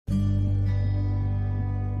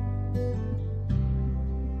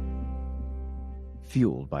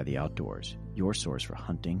Fueled by the Outdoors, your source for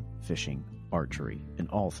hunting, fishing, archery, and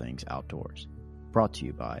all things outdoors. Brought to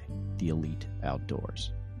you by the Elite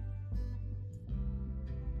Outdoors.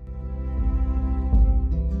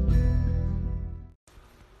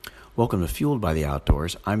 Welcome to Fueled by the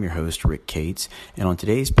Outdoors. I'm your host, Rick Cates, and on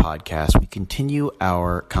today's podcast, we continue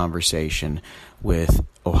our conversation with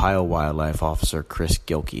Ohio Wildlife Officer Chris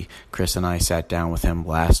Gilkey. Chris and I sat down with him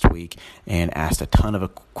last week and asked a ton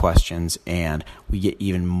of questions, and we get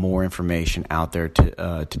even more information out there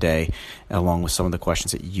today, along with some of the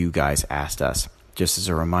questions that you guys asked us. Just as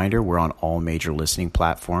a reminder, we're on all major listening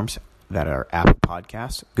platforms that are Apple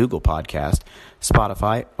Podcasts, Google Podcasts,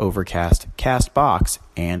 Spotify, Overcast, Castbox,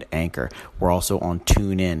 and Anchor. We're also on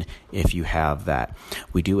TuneIn if you have that.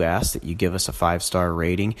 We do ask that you give us a 5-star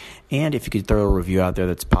rating, and if you could throw a review out there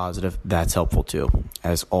that's positive, that's helpful too.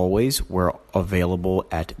 As always, we're available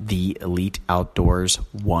at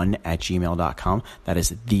theeliteoutdoors1@gmail.com. That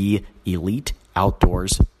is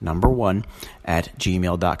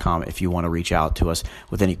theeliteoutdoors1@gmail.com if you want to reach out to us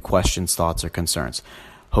with any questions, thoughts, or concerns.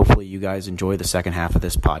 Hopefully you guys enjoy the second half of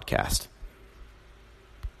this podcast.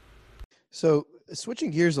 So switching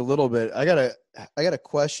gears a little bit, I got a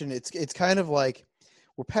question. It's kind of like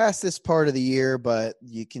we're past this part of the year, but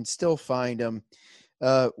you can still find them.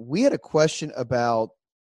 We had a question about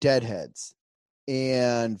deadheads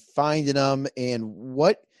and finding them, and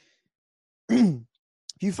what if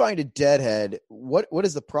you find a deadhead, what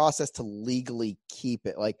is the process to legally keep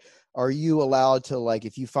it? Like, are you allowed to, like,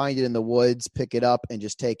 if you find it in the woods, pick it up and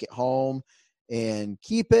just take it home and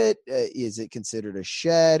keep it? Is it considered a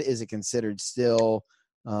shed? Is it considered still,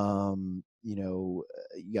 you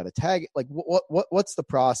got to tag it? Like, what's the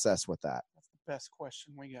process with that? That's the best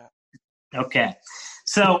question we got. Okay.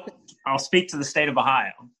 So I'll speak to the state of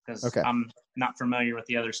Ohio because I'm not familiar with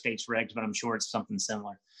the other states' regs, but I'm sure it's something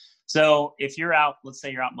similar. So if you're out, let's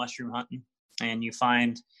say you're out mushroom hunting and you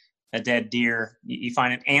find a dead deer, you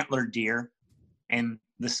find an antlered deer and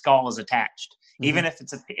the skull is attached. Mm-hmm. Even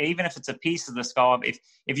if it's a piece of the skull,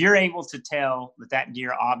 if you're able to tell that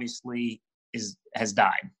deer obviously has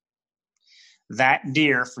died, that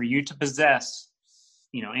deer, for you to possess,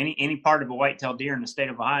 any part of a white-tailed deer in the state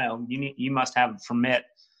of Ohio, you must have a permit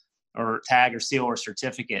or tag or seal or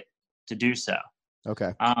certificate to do so.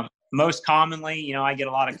 Okay. Most commonly, I get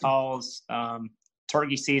a lot of calls,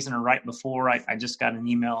 turkey season or right before. I just got an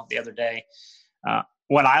email the other day.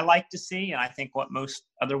 What I like to see, and I think what most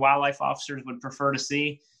other wildlife officers would prefer to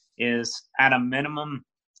see, is at a minimum,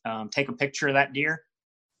 take a picture of that deer.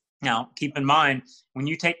 Now, keep in mind, when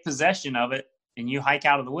you take possession of it and you hike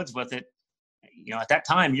out of the woods with it, at that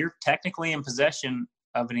time, you're technically in possession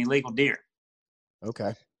of an illegal deer.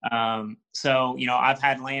 Okay. So, I've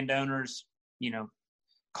had landowners,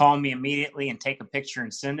 call me immediately and take a picture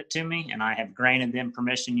and send it to me, and I have granted them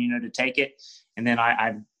permission, to take it, and then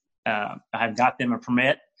I've got them a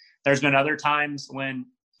permit. There's been other times when,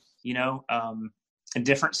 in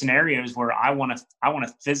different scenarios where I want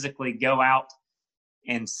to physically go out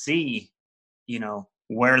and see,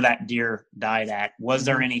 where that deer died at. Was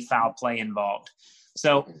there any foul play involved?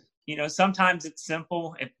 So, sometimes it's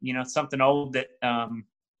simple. If, something old that,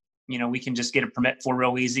 we can just get a permit for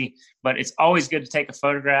real easy, but it's always good to take a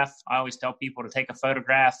photograph. I always tell people to take a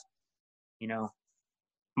photograph,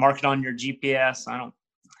 mark it on your GPS. I don't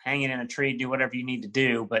hang it in a tree, do whatever you need to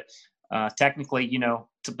do. But technically, to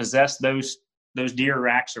possess those deer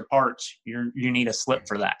racks or parts, you need a slip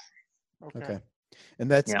for that. Okay. And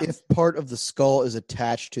that's if part of the skull is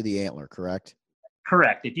attached to the antler, correct?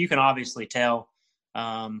 Correct. If you can obviously tell,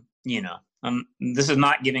 this is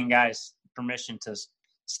not giving guys permission to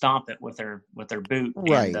stomp it with their boot,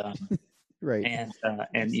 right? Right. And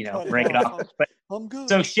break it off. But I'm good.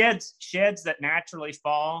 So sheds that naturally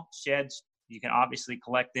fall, you can obviously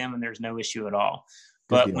collect them, and there's no issue at all.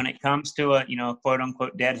 But when it comes to a quote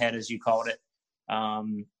unquote deadhead, as you called it,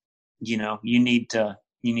 you need to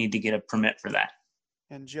get a permit for that.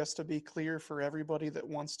 And just to be clear for everybody that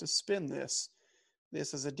wants to spin this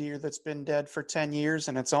is a deer that's been dead for 10 years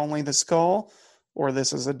and it's only the skull, or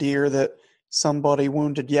this is a deer that somebody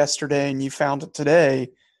wounded yesterday and you found it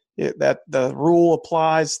today, that the rule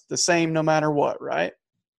applies the same no matter what, right?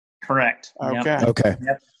 Correct. Okay. Yep. Okay.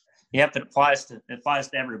 Yep. It applies to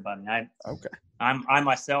everybody. I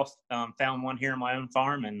myself found one here on my own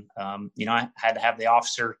farm, and I had to have the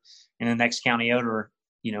officer in the next county over,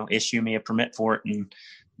 issue me a permit for it, and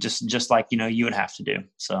just like you would have to do.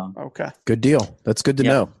 So okay, good deal. That's good to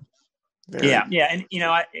know. Yeah, and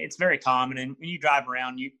it's very common, and when you drive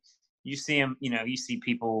around, you see them. You see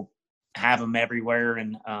people have them everywhere,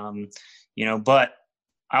 and but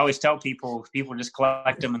I always tell people just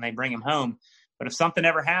collect them and they bring them home. But if something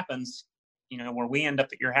ever happens, where we end up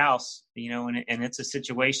at your house, and it's a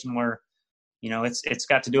situation where, it's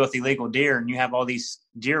got to do with illegal deer, and you have all these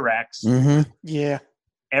deer racks. Mm-hmm. Yeah.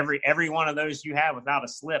 Every one of those you have without a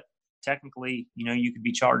slip, technically, you could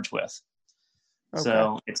be charged with. Okay.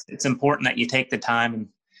 So it's important that you take the time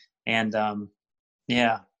and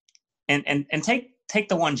take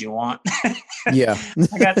the ones you want. Yeah.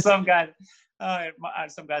 I got some guys.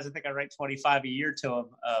 Some guys, I think I write 25 a year to them.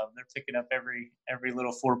 They're picking up every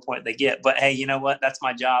little 4-point they get. But hey, you know what? That's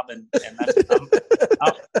my job, and that's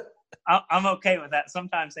I'm okay with that.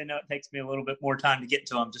 Sometimes they know it takes me a little bit more time to get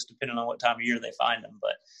to them, just depending on what time of year they find them.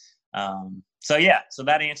 But so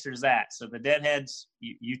that answers that. So the deadheads,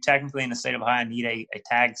 you technically in the state of Ohio need a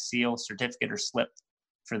tag, seal, certificate, or slip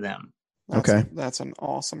for them. That's an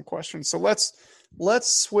awesome question. So let's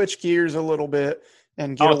switch gears a little bit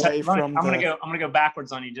and get away from. I'm gonna go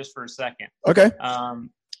backwards on you just for a second. Okay.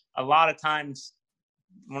 A lot of times,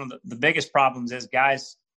 one of the biggest problems is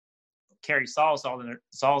guys carry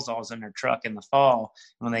sawzalls in their truck in the fall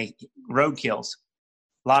when they road kills.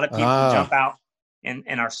 A lot of people jump out and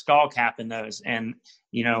are skull capping those, and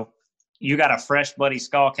you got a fresh bloody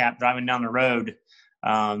skull cap driving down the road.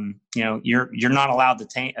 You're not allowed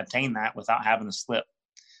to obtain that without having a slip.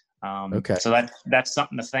 So that's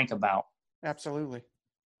something to think about. Absolutely.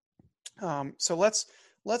 So let's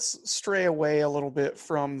stray away a little bit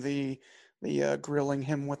from the grilling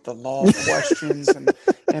him with the law questions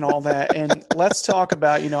and all that, and let's talk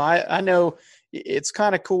about. I know it's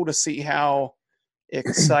kind of cool to see how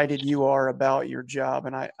excited you are about your job,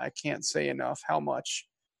 and I can't say enough how much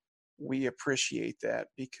we appreciate that,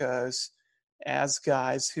 because as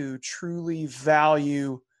guys who truly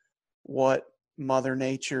value what Mother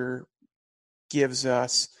Nature gives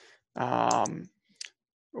us,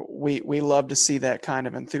 we love to see that kind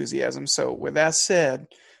of enthusiasm. So with that said,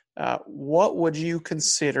 what would you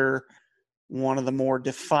consider one of the more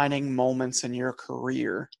defining moments in your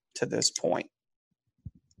career to this point?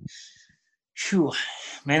 Whew.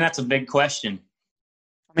 Man, that's a big question.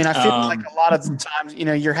 I mean, I feel like a lot of the times,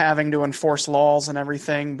 you're having to enforce laws and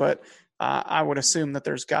everything, but I would assume that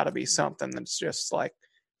there's got to be something that's just like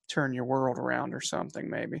turn your world around or something,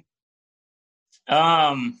 maybe.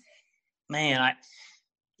 Man,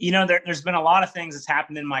 there's been a lot of things that's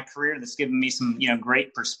happened in my career that's given me some,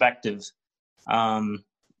 great perspective.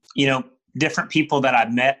 Different people that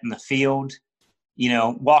I've met in the field,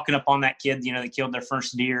 walking up on that kid, that killed their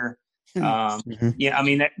first deer. Yeah, I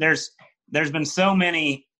mean, there's been so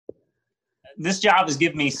many. This job has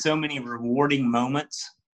given me so many rewarding moments.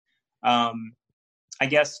 I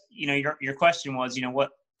guess your question was,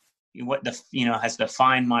 what has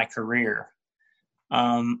defined my career.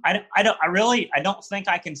 I don't think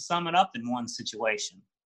I can sum it up in one situation.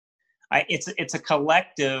 It's a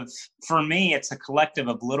collective. For me, it's a collective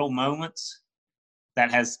of little moments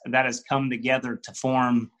that has come together to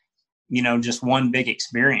form, just one big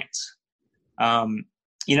experience.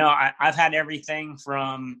 I've had everything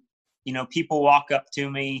from, people walk up to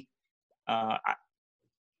me. I'll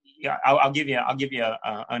give you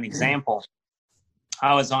an example.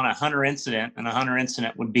 I was on a hunter incident, and a hunter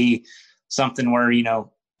incident would be something where,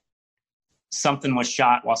 something was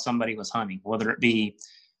shot while somebody was hunting, whether it be,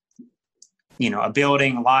 a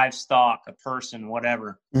building, livestock, a person,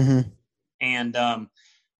 whatever. Mm-hmm. And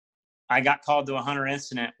I got called to a hunter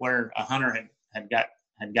incident where a hunter had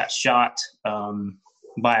got shot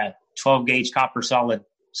by a 12 gauge copper solid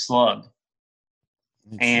slug.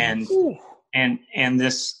 And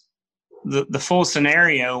this, the full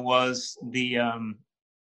scenario was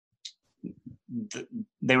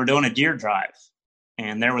they were doing a deer drive,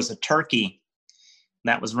 and there was a turkey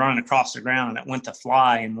that was running across the ground, and it went to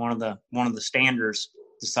fly, and one of the standers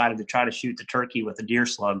decided to try to shoot the turkey with a deer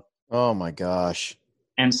slug. Oh my gosh.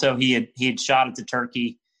 And so he had shot at the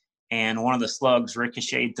turkey, and one of the slugs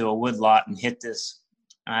ricocheted through a woodlot and hit this,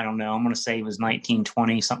 I don't know, I'm going to say it was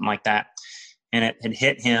 1920, something like that. And it had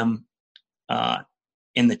hit him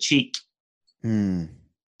in the cheek.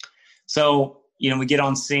 So, we get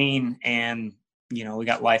on scene, and, we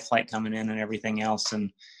got life flight coming in and everything else.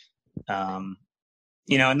 And, not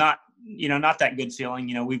that good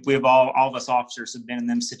feeling. We've all of us officers have been in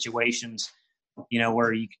them situations,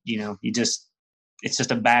 where it's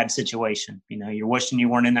just a bad situation. You're wishing you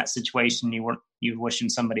weren't in that situation. You're wishing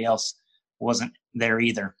somebody else wasn't there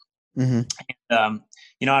either. Mm-hmm. And,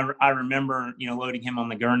 I remember, loading him on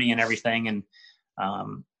the gurney and everything. And,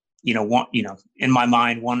 in my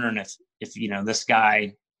mind, wondering if this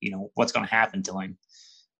guy, what's going to happen to him.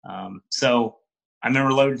 So I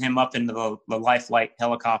remember loading him up into the life flight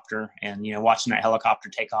helicopter and, watching that helicopter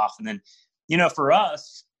take off. And then, for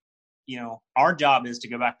us, our job is to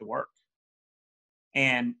go back to work.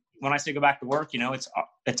 And when I say go back to work,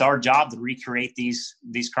 it's our job to recreate these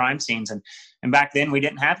crime scenes. And back then we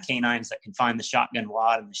didn't have canines that could find the shotgun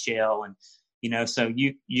wad and the shell. And, so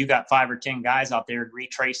you got 5 or 10 guys out there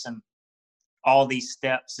retracing all these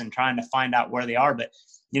steps and trying to find out where they are. But,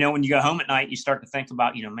 when you go home at night, you start to think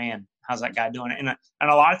about, man, how's that guy doing? And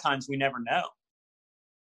a lot of times we never know.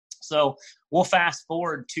 So we'll fast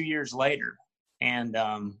forward 2 years later, and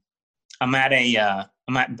I'm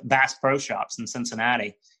at Bass Pro Shops in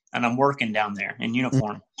Cincinnati, and I'm working down there in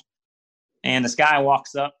uniform. And this guy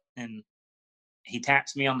walks up and he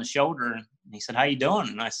taps me on the shoulder and he said, "How you doing?"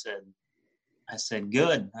 And I said,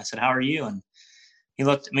 "Good." I said, "How are you?" And he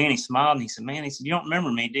looked at me and he smiled and he said, "Man," he said, "you don't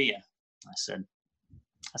remember me, do you?" I said,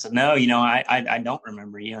 "No, I don't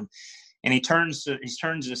remember you." And he turns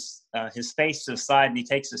his face to the side and he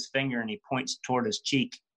takes his finger and he points toward his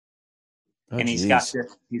cheek. Oh, and geez.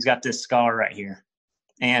 he's got this scar right here.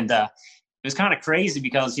 And it was kind of crazy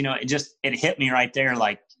because, it hit me right there.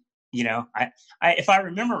 Like, I if I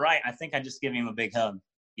remember right, I think I just give him a big hug.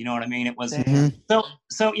 You know what I mean? It was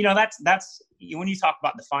so, that's when you talk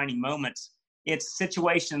about defining moments, it's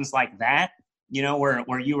situations like that,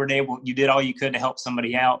 where you did all you could to help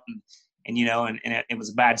somebody out and it was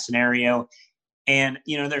a bad scenario. And,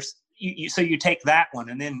 so you take that one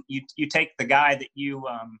and then you take the guy that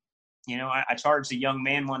I charged a young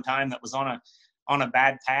man one time that was on a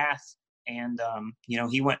bad path. And,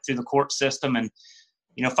 he went through the court system and,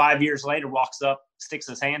 5 years later walks up, sticks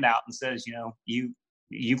his hand out and says, you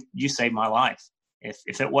saved my life.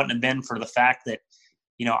 If it wouldn't have been for the fact that,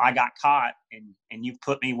 I got caught and you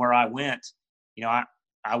put me where I went,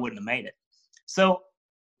 I wouldn't have made it. So,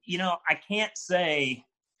 I can't say,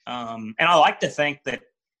 and I like to think that,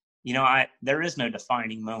 there is no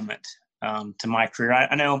defining moment to my career.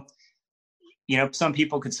 I know, some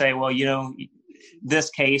people could say, well, this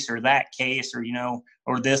case or that case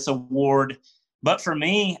or this award. But for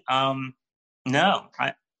me, no,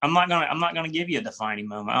 I'm not gonna give you a defining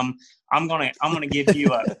moment. I'm gonna give you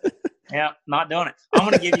not doing it. I'm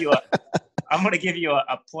gonna give you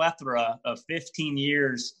a plethora of 15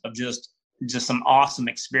 years of just some awesome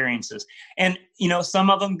experiences. And, some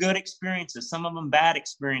of them good experiences, some of them bad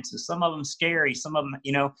experiences, some of them scary, some of them,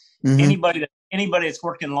 anybody that's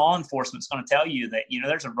worked in law enforcement is going to tell you that,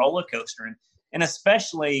 there's a roller coaster. And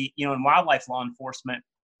especially, in wildlife law enforcement,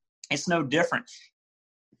 it's no different,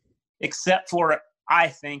 except for I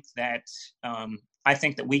think that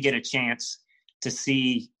we get a chance to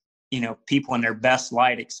see, people in their best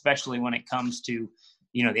light, especially when it comes to,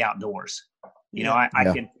 the outdoors.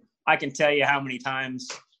 I can tell you how many times,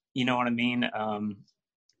 you know what I mean?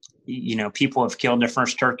 People have killed their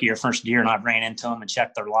first turkey or first deer and I've ran into them and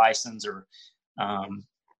checked their license or,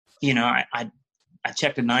 I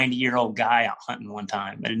checked a 90-year-old guy out hunting one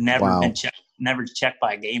time that had never been checked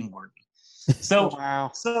by a game warden. So,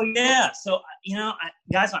 wow. So yeah. So,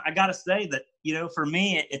 guys, I got to say that, for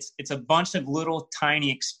me, it's a bunch of little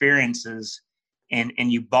tiny experiences and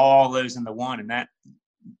you ball those into one. And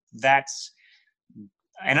that's,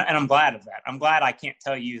 and I'm glad of that. I'm glad I can't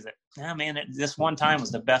tell you that, this one time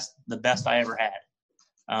was the best I ever had.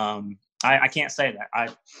 I can't say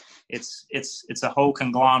that. It's a whole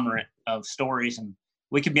conglomerate of stories, and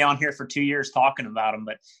we could be on here for 2 years talking about them.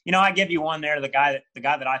 But I give you one there, the guy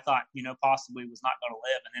that I thought possibly was not going to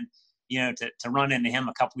live, and then to run into him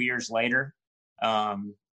a couple of years later,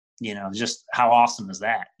 just how awesome is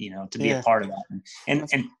that? To be a part of that,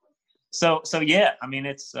 and so yeah. I mean,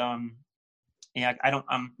 it's I'm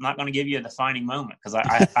not going to give you a defining moment because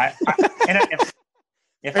I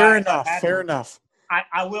fair enough.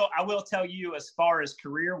 I will tell you, as far as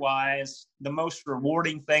career wise, the most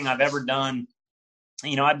rewarding thing I've ever done.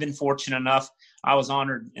 I've been fortunate enough. I was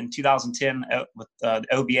honored in 2010 with the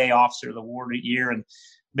OBA Officer of the Award year, and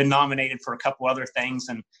been nominated for a couple other things.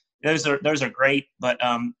 And those are great. But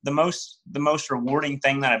the most rewarding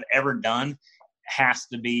thing that I've ever done has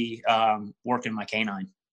to be working my canine.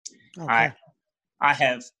 Okay. I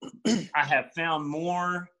have found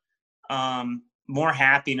more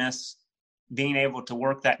happiness being able to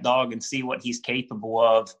work that dog and see what he's capable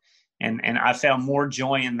of. And I found more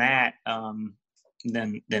joy in that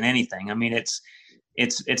than anything. I mean, it's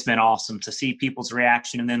been awesome to see people's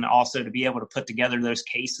reaction, and then also to be able to put together those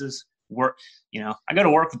cases. I go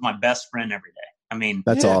to work with my best friend every day. I mean,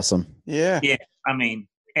 that's awesome. Yeah. Yeah. I mean,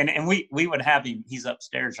 and we would have him. He's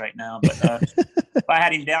upstairs right now, but if I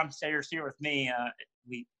had him downstairs here with me,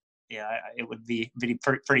 it would be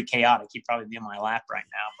pretty chaotic. He'd probably be in my lap right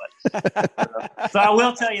now. But so I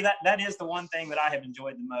will tell you that is the one thing that I have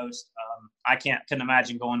enjoyed the most. I couldn't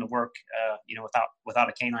imagine going to work, without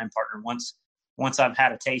a canine partner. Once I've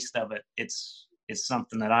had a taste of it, it's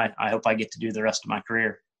something that I hope I get to do the rest of my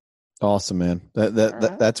career. Awesome, man.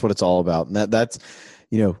 That's what it's all about. And that's,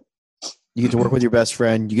 you get to work with your best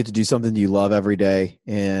friend. You get to do something you love every day,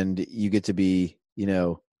 and you get to be,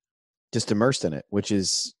 just immersed in it, which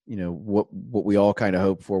is, what we all kind of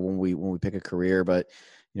hope for when we pick a career. But,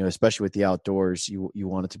 especially with the outdoors, you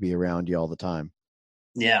want it to be around you all the time.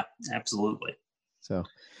 Yeah, absolutely. So,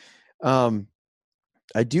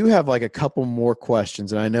 I do have like a couple more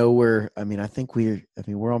questions, and I know we're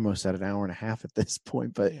almost at an hour and a half at this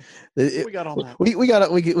point, but we got all night. We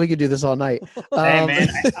could do this all night. Hey man,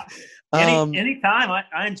 anytime.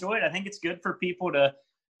 I enjoy it. I think it's good for people to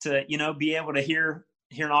be able to hear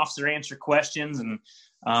an officer answer questions, and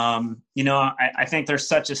I think there's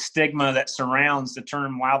such a stigma that surrounds the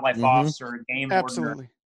term wildlife officer or game warden,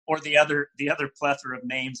 or the other plethora of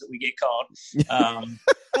names that we get called.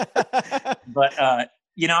 But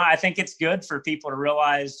I think it's good for people to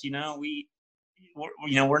realize,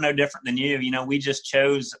 we're no different than you. We just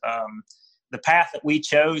chose the path that we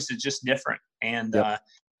chose is just different, and yep.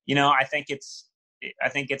 I think it's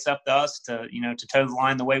up to us to to toe the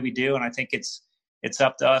line the way we do, and I think it's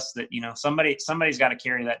up to us that somebody's got to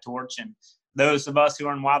carry that torch, and those of us who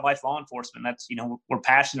are in wildlife law enforcement, that's we're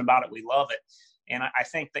passionate about it, we love it, and I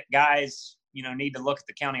think that guys need to look at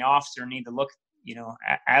the county officer, need to look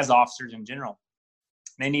as officers in general.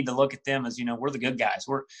 They need to look at them as, we're the good guys.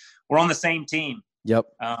 We're on the same team. Yep.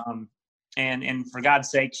 And for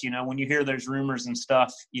God's sakes, when you hear those rumors and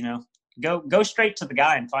stuff, go straight to the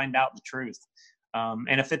guy and find out the truth.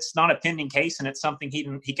 And if it's not a pending case and it's something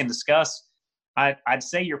he can discuss, I'd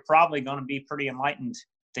say you're probably going to be pretty enlightened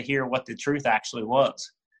to hear what the truth actually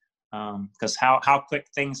was. Because how quick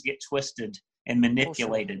things get twisted and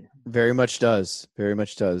manipulated. Very much does. Very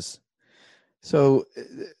much does. So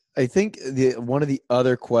I think one of the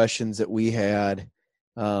other questions that we had,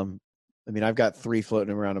 I've got 3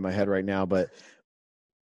 floating around in my head right now, but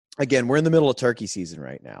again, we're in the middle of turkey season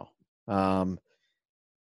right now.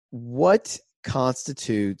 What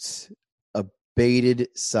constitutes a baited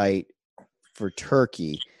site for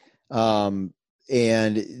turkey? And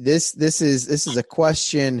this is a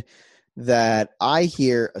question that I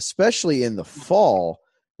hear, especially in the fall,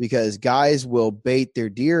 because guys will bait their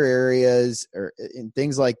deer areas and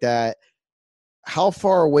things like that. How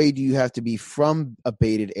far away do you have to be from a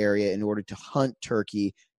baited area in order to hunt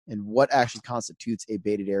turkey, and what actually constitutes a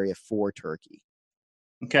baited area for turkey?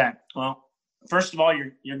 Okay. Well, first of all,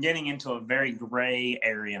 you're getting into a very gray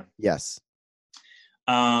area. Yes.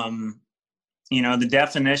 The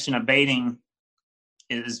definition of baiting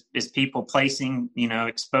is people placing,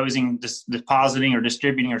 exposing, depositing, or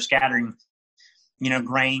distributing or scattering,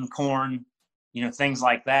 grain, corn, things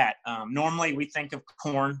like that. Normally we think of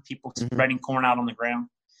corn, people spreading corn out on the ground.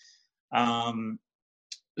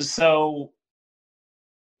 So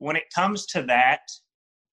when it comes to that,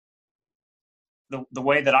 the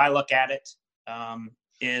way that I look at it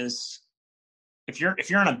is if you're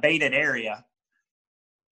in a baited area,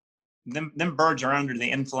 them birds are under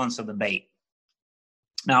the influence of the bait.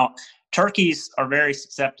 Now, turkeys are very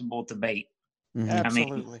susceptible to bait. Mm-hmm.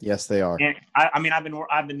 Absolutely. Yes, they are. And I've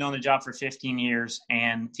been doing the job for 15 years,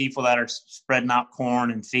 and people that are spreading out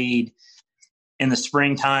corn and feed in the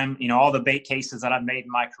springtime, all the bait cases that I've made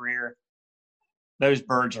in my career, those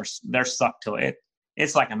birds they're stuck to it.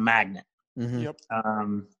 It's like a magnet. Mm-hmm. Yep.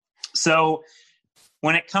 So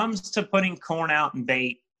when it comes to putting corn out and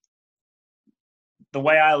bait, the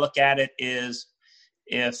way I look at it is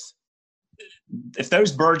if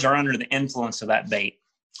those birds are under the influence of that bait,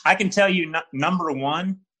 I can tell you, number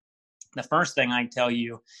one, the first thing I can tell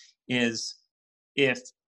you is if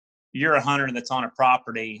you're a hunter that's on a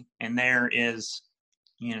property and there is,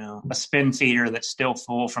 a spin feeder that's still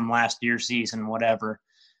full from last year's season, whatever,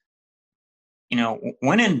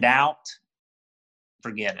 when in doubt,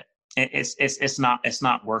 forget it. It's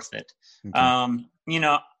not worth it. Okay.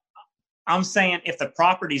 I'm saying if the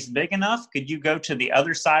property's big enough, could you go to the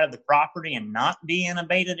other side of the property and not be in a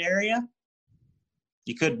baited area?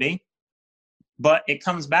 You could be. But it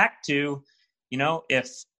comes back to,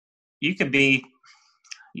 if you could be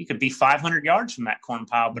 500 yards from that corn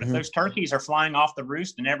pile, but if those turkeys are flying off the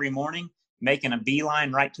roost and every morning making a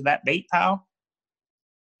beeline right to that bait pile,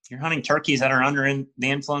 you're hunting turkeys that are under the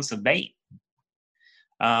influence of bait.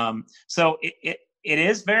 So it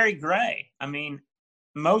is very gray.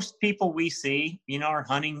 Most people we see, are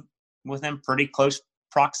hunting within pretty close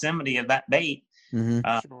proximity of that bait.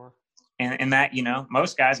 Sure. And that,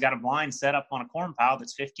 most guys got a blind set up on a corn pile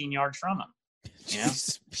that's 15 yards from them. You know,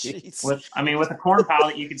 Jeez. with a corn pile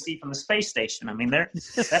that you can see from the space station. I mean,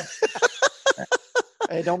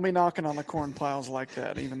 Hey, don't be knocking on the corn piles like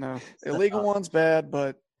that. Even though illegal one's bad,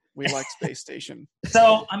 but we like space station.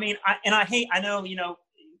 So I mean, I know,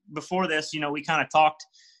 before this, we kind of talked,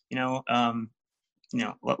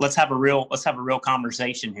 let's have a real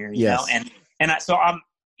conversation here, Yes. so I'm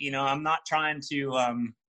not trying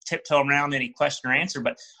to tiptoe around any question or answer,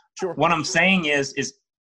 but Sure. what I'm saying is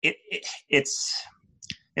it's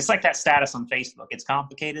like that status on Facebook. It's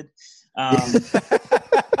complicated.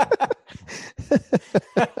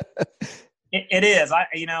 It is.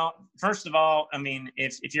 First of all, I mean,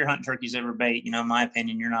 if you're hunting turkeys over bait, in my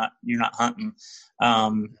opinion, you're not hunting.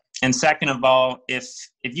 And second of all, if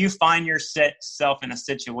you find yourself in a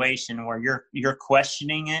situation where you're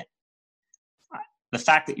questioning it, the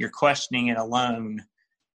fact that you're questioning it alone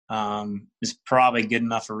is probably good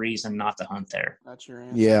enough a reason not to hunt there. That's your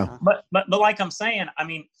answer. Yeah. Huh? But like I'm saying, I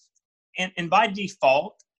mean, and by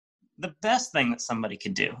default, the best thing that somebody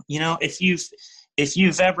could do, if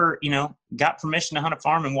you've ever, got permission to hunt a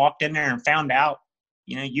farm and walked in there and found out,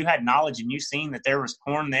 you had knowledge and you seen that there was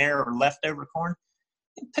corn there or leftover corn,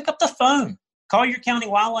 pick up the phone, call your county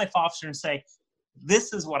wildlife officer and say,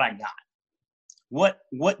 this is what I got.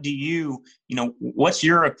 What do you, what's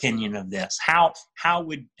your opinion of this? How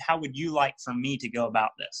would you like for me to go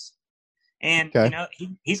about this? And, Okay.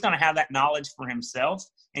 he's going to have that knowledge for himself.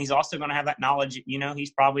 And he's also going to have that knowledge,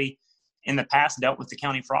 he's probably in the past dealt with the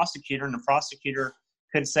county prosecutor, and the prosecutor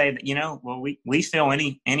could say that, well, we feel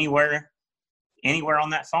anywhere on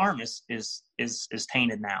that farm is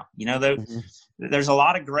tainted now. There's a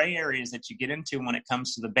lot of gray areas that you get into when it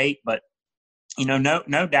comes to the bait, but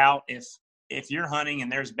no doubt if you're hunting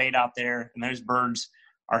and there's bait out there and those birds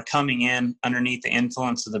are coming in underneath the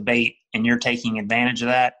influence of the bait and you're taking advantage of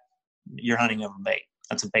that, you're hunting over bait.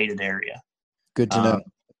 That's a baited area. Good to know.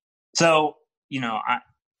 So,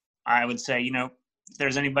 I would say, if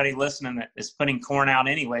there's anybody listening that is putting corn out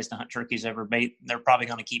anyways to hunt turkeys over bait, they're probably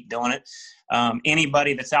going to keep doing it.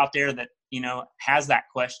 Anybody that's out there that, has that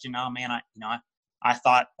question, oh man, I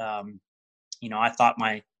thought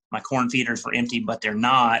my corn feeders were empty, but they're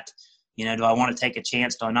not, do I want to take a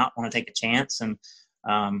chance? Do I not want to take a chance? And,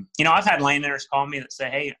 I've had landowners call me that say,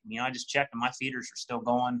 hey, I just checked and my feeders are still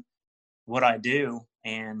going. What I do?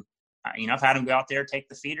 And, I've had them go out there, take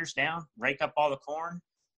the feeders down, rake up all the corn,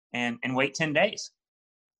 and wait 10 days.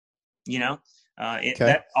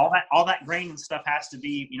 Okay. All that grain and stuff has to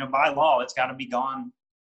be, by law, it's got to be gone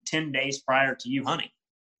 10 days prior to you hunting.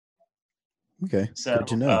 Okay. So, good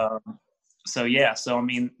to know. So I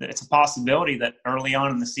mean, it's a possibility that early on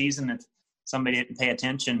in the season, if somebody didn't pay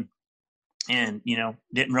attention and,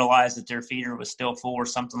 didn't realize that their feeder was still full or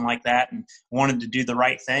something like that and wanted to do the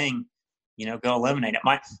right thing, go eliminate it.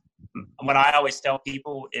 What I always tell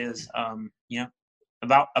people is,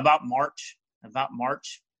 about March,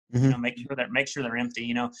 Mm-hmm. make sure they're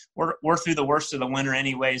empty. We're through the worst of the winter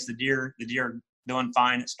anyways. The deer are doing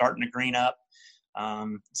fine. It's starting to green up.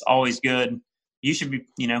 It's always good. You should be,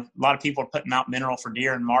 a lot of people are putting out mineral for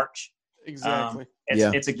deer in March. Exactly.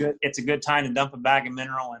 It's a good time to dump a bag of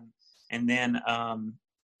mineral and then,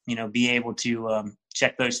 be able to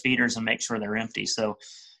check those feeders and make sure they're empty. So,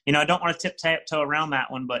 I don't want to tiptoe around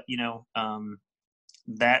that one, but,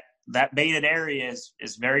 that baited area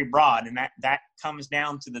is very broad, and that comes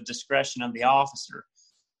down to the discretion of the officer.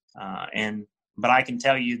 But I can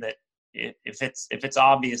tell you that if it's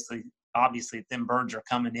obviously them birds are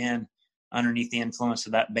coming in underneath the influence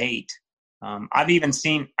of that bait. I've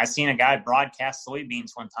seen a guy broadcast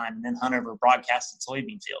soybeans one time and then hunt over a broadcasted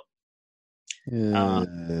soybean field.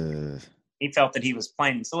 He felt that he was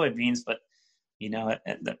planting soybeans, but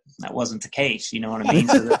that wasn't the case. You know what I mean?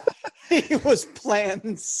 So he was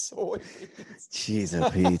planting soybeans.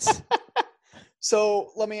 Jeez, Pete.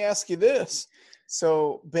 So let me ask you this.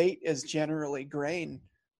 So bait is generally grain.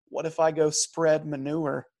 What if I go spread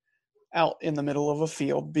manure out in the middle of a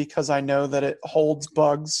field because I know that it holds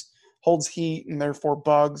bugs, holds heat, and therefore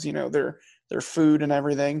bugs, their food and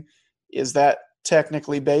everything? Is that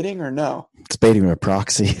technically baiting or no? It's baiting by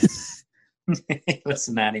proxy.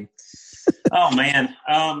 Listen at him. Oh man.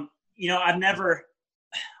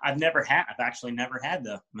 I've actually never had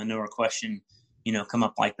the manure question, come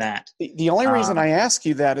up like that. The only reason I ask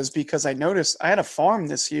you that is because I noticed I had a farm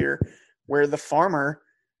this year where the farmer,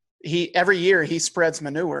 every year he spreads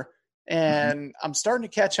manure, and I'm starting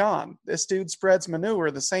to catch on. This dude spreads manure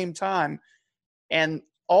at the same time, and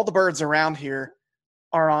all the birds around here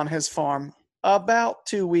are on his farm about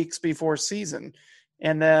 2 weeks before season.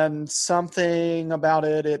 And then something about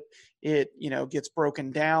it gets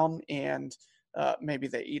broken down, and maybe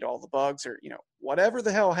they eat all the bugs, or whatever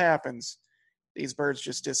the hell happens, these birds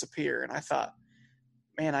just disappear. And I thought,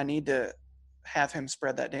 man, I need to have him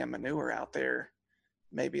spread that damn manure out there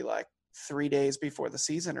maybe like 3 days before the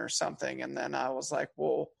season or something. And then I was like,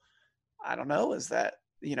 well, I don't know, is that,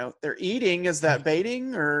 they're eating, is that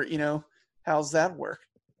baiting, or how's that work?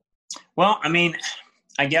 Well, I mean,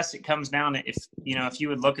 I guess it comes down to if you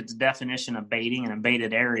would look at the definition of baiting in a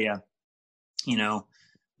baited area,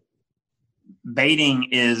 baiting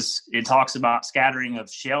it talks about scattering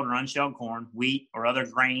of shelled or unshelled corn, wheat, or other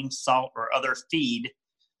grain, salt, or other feed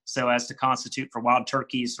so as to constitute for wild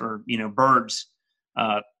turkeys or, birds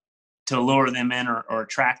to lure them in or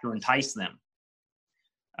attract or entice them.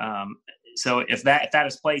 So if that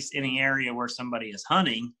is placed in the area where somebody is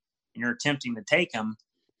hunting and you're attempting to take them,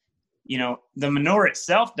 the manure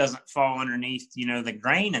itself doesn't fall underneath, the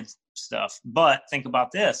grain and stuff. But think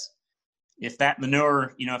about this. If that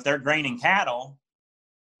manure, if they're graining cattle,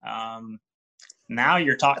 now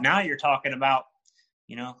you're talking about,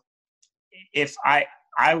 if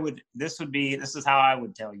this is how I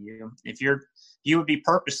would tell you, if you would be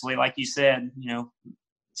purposely, like you said,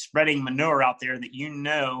 spreading manure out there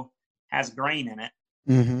that, has grain in it.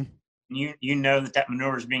 Mm-hmm. You know that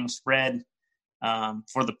manure is being spread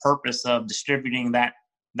for the purpose of distributing that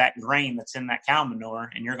grain that's in that cow manure,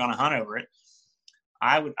 and you're going to hunt over it.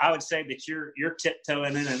 I would say that you're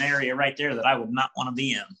tiptoeing in an area right there that I would not want to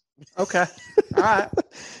be in. Okay. All right.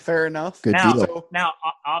 Fair enough. Good deal. Now,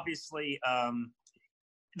 obviously,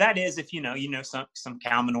 that is if some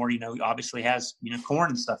cow manure, obviously has corn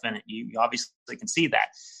and stuff in it. You obviously can see that.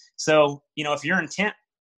 So if your intent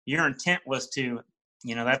was to,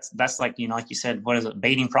 that's like like you said, what is it,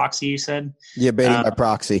 baiting proxy? You said baiting by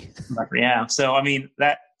proxy. Yeah. So I mean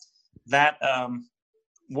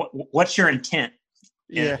what's your intent?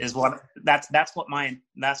 Is what that's what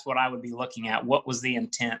I would be looking at. What was the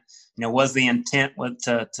intent? Was the intent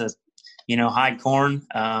to hide corn?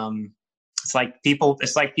 It's like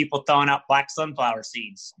people throwing out black sunflower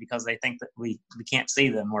seeds because they think that we can't see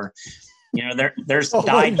them, or there's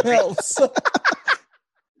dyed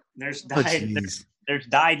there's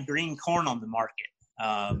dyed green corn on the market.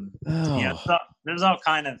 So there's all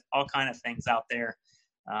kind of things out there.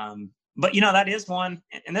 But that is one,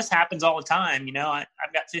 and this happens all the time.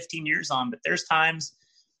 I've got 15 years on, but there's times,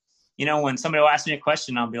 when somebody will ask me a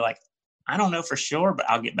question, I'll be like, I don't know for sure, but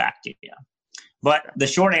I'll get back to you. But the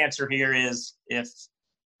short answer here is if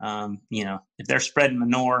they're spreading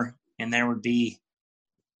manure and there would be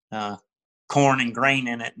corn and grain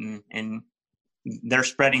in it, and they're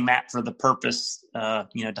spreading that for the purpose,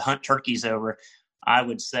 to hunt turkeys over, I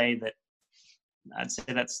would say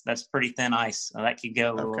that's pretty thin ice. That could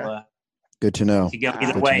go. Okay. Good to know. It could go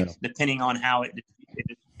either way, depending on how it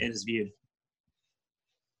is viewed.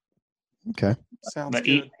 Okay. Sounds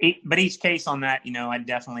good. But each case on that, I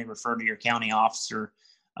definitely refer to your county officer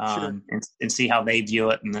and see how they view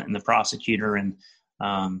it, and the prosecutor. And,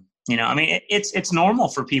 I mean, it's normal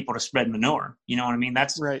for people to spread manure. You know what I mean?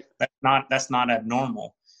 That's right. That's not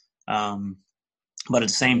abnormal. But at the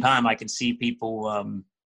same time, I can see people,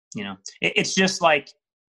 it's just like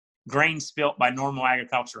grain spilt by normal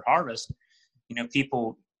agriculture harvest.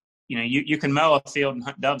 People, you can mow a field and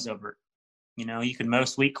hunt doves over it. You can mow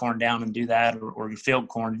sweet corn down and do that, or field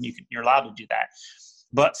corn. You're allowed to do that.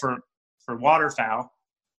 But for waterfowl,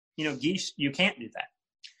 geese, you can't do that.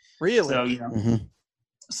 Really? So, Mm-hmm.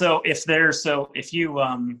 So if you,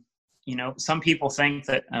 some people think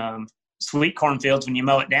that sweet corn fields, when you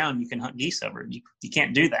mow it down, you can hunt geese over it. You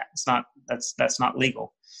can't do that. That's not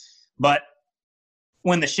legal. But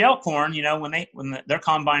when the shell corn, when they're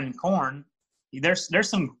combining corn, there's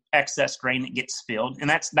some excess grain that gets spilled, and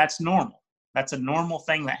that's normal. That's a normal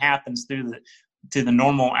thing that happens through the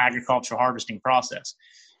normal agricultural harvesting process.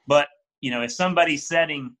 But if somebody's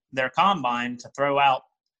setting their combine to throw out,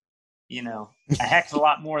 a heck of a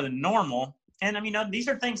lot more than normal, and I mean these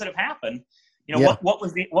are things that have happened. What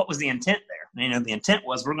was the intent there? The intent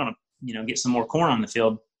was we're going to get some more corn on the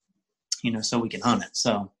field, so we can hunt it.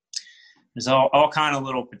 So there's all kind of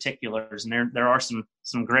little particulars, and there are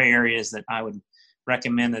some gray areas that I would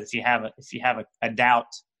recommend that if you have a doubt,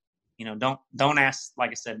 don't ask.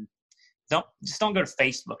 Like I said, don't go to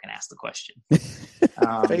Facebook and ask the question.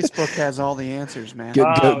 Facebook has all the answers, man.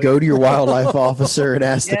 Go to your wildlife officer and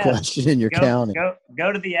ask the question in your county.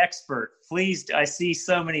 Go to the expert, please. I see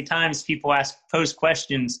so many times people pose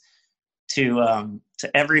questions to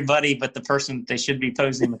everybody but the person they should be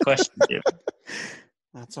posing the question to.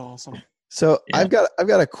 That's awesome. So I've got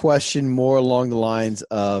a question more along the lines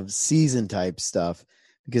of season type stuff,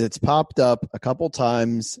 because it's popped up a couple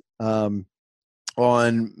times.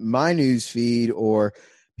 on my news feed, or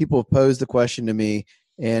people have posed the question to me,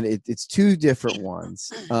 and it's two different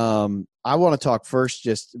ones. I want to talk first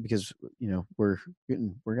just because, we're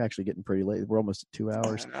actually getting pretty late. We're almost at 2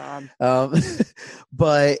 hours.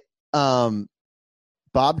 But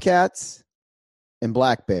bobcats and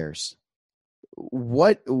black bears,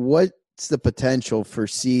 what's the potential for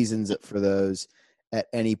seasons for those at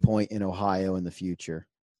any point in Ohio in the future?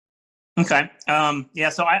 Okay.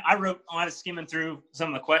 So I was skimming through some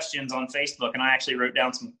of the questions on Facebook, and I actually wrote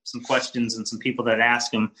down some questions and some people that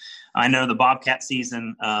asked them. I know the bobcat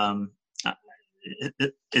season,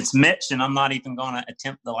 it's Mitch, and I'm not even going to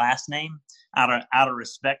attempt the last name out of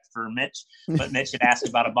respect for Mitch, but Mitch had asked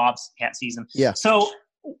about a bobcat season. Yeah. So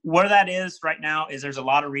where that is right now is there's a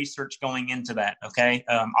lot of research going into that. Okay.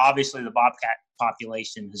 Obviously the bobcat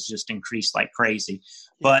population has just increased like crazy,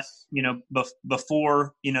 but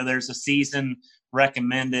before, there's a season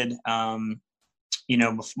recommended,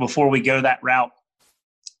 before we go that route,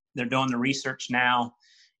 they're doing the research now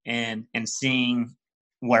and seeing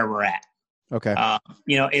where we're at. Okay.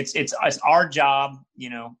 It's our job,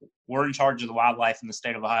 we're in charge of the wildlife in the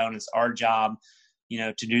state of Ohio, and it's our job,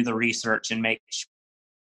 to do the research and make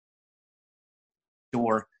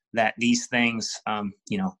sure that these things,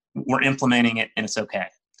 we're implementing it and it's okay.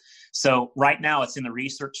 So right now it's in the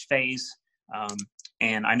research phase.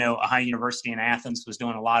 And I know Ohio University in Athens was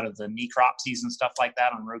doing a lot of the necropsies and stuff like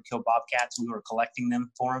that on roadkill bobcats. We were collecting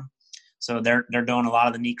them for them. So they're doing a lot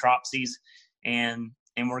of the necropsies, and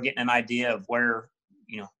we're getting an idea of where,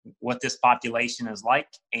 what this population is like,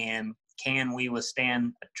 and can we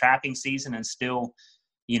withstand a trapping season and still,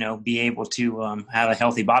 be able to have a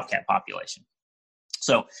healthy bobcat population.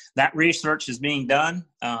 So that research is being done.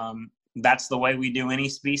 That's the way we do any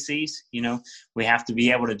species. We have to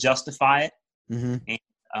be able to justify it. Mm-hmm.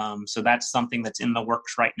 And so that's something that's in the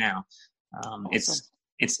works right now. Awesome.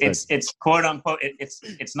 It's quote unquote,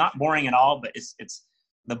 it's not boring at all, but it's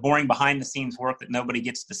the boring behind the scenes work that nobody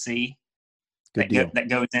gets to see. That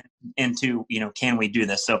goes into, can we do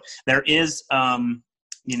this? So there is,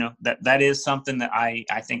 that is something that I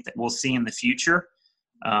think that we'll see in the future.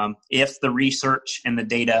 If the research and the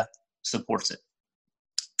data supports it.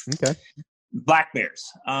 Okay. Black bears.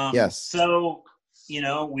 Yes. So,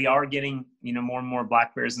 we are getting, more and more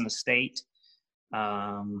black bears in the state.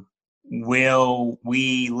 Will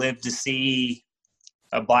we live to see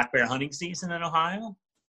a black bear hunting season in Ohio?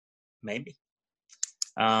 Maybe.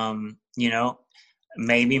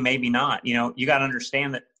 Maybe not. You got to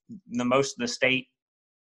understand that most of the state,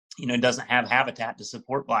 doesn't have habitat to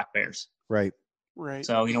support black bears. Right. Right.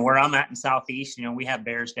 So, where I'm at in Southeast, we have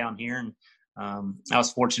bears down here, and I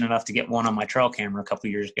was fortunate enough to get one on my trail camera a couple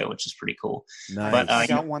of years ago, which is pretty cool. Nice. But I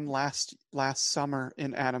got one last summer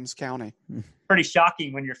in Adams County. Pretty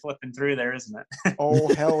shocking when you're flipping through there, isn't it?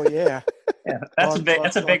 Oh, hell yeah. Yeah, that's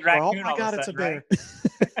a big raccoon. Oh my God, it's a bear.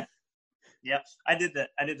 Right? Yeah, I did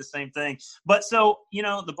the same thing. But so,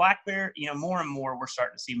 the black bear, more and more we're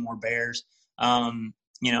starting to see more bears.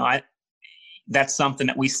 That's something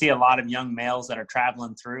that we see a lot of young males that are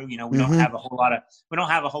traveling through. We don't have a whole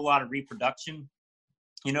lot of reproduction,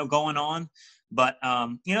 going on. But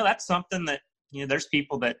that's something that, there's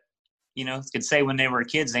people that, could say when they were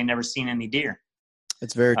kids they never seen any deer.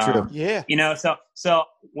 It's very true. Yeah. So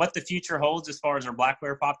what the future holds as far as our black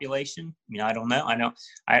bear population, I don't know. I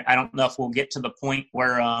don't know if we'll get to the point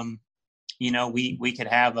where we could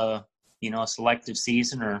have a selective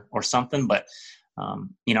season or something, but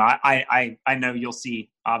I know you'll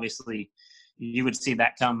see, obviously you would see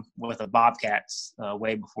that come with a bobcats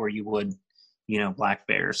way before you would, black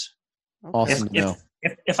bears. Awesome to know.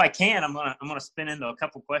 If I can, I'm gonna spin into a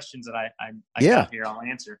couple questions that I got here. I'll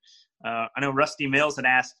answer. I know Rusty Mills had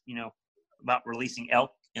asked, about releasing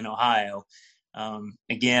elk in Ohio.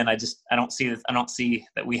 Again, I don't see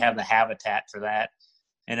that we have the habitat for that.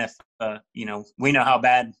 And if we know how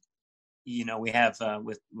bad we have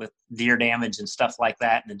with deer damage and stuff like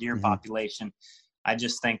that in the deer population. I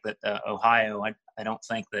just think that Ohio, I don't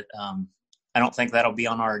think that'll be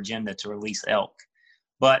on our agenda to release elk.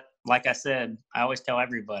 But like I said, I always tell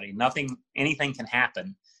everybody, anything can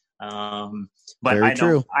happen. But very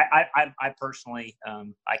true. I personally,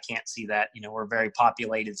 I can't see that. We're a very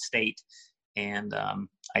populated state, and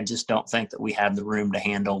I just don't think that we have the room to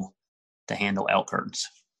handle elk herds.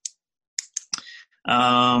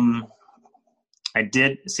 I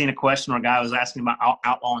did see a question where a guy was asking about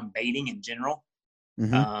outlawing baiting in general.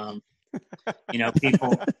 Mm-hmm.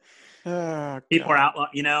 People are outlaw,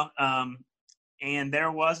 and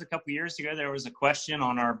there was a couple years ago, there was a question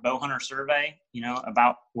on our bow hunter survey,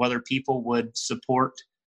 about whether people would support,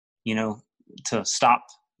 to stop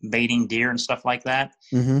baiting deer and stuff like that.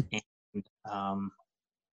 Mm-hmm. And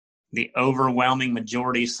the overwhelming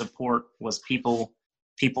majority support was people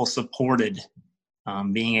supported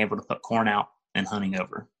being able to put corn out and hunting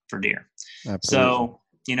over for deer. Absolutely. So,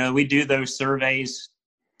 we do those surveys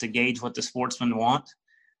to gauge what the sportsmen want.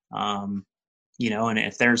 And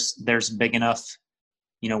if there's big enough,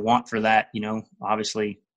 want for that,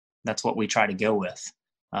 obviously that's what we try to go with.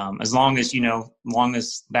 As long as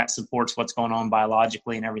that supports what's going on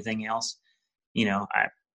biologically and everything else.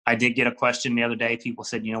 I did get a question the other day. People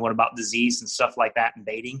said, what about disease and stuff like that in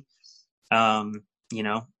baiting? I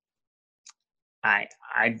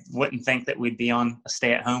wouldn't think that we'd be on a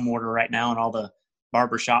stay-at-home order right now, and all the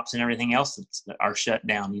barber shops and everything else that are shut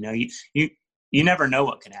down. You never know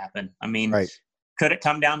what could happen. I mean, right. Could it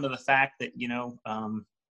come down to the fact that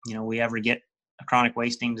we ever get a chronic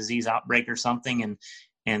wasting disease outbreak or something,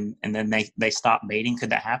 and then they stop baiting? Could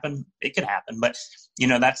that happen? It could happen, but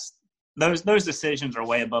that's those decisions are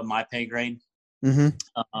way above my pay grade.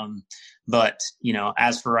 Mm-hmm. But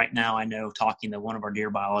as for right now, I know, talking to one of our deer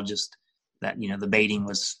biologists, that the baiting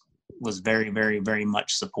was very, very, very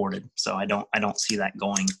much supported. So I don't see that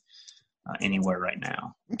going anywhere right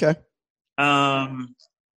now. Okay.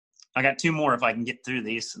 I got two more if I can get through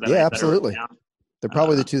these. Yeah, absolutely. They're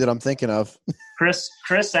probably the two that I'm thinking of. Chris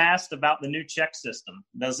asked about the new check system.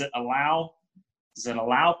 Does it allow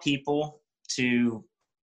people to,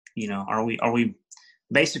 are we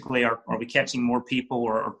basically, are we catching more people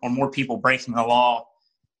or more people breaking the law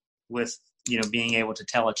with, being able to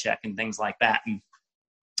telecheck and things like that? And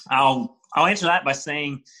I'll answer that by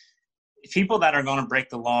saying people that are going to break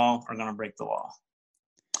the law are going to break the law.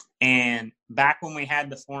 And back when we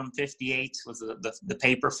had the Form 58, was the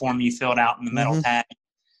paper form you filled out in the metal tag,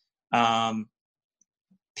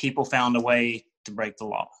 people found a way to break the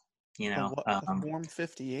law. Form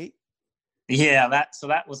 58. Yeah, that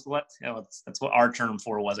was what that's what our term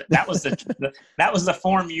for was it. That was that was the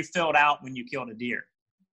form you filled out when you killed a deer.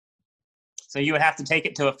 So you would have to take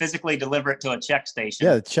it physically deliver it to a check station.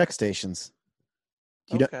 Yeah, the check stations.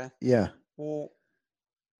 Okay. Yeah. Well,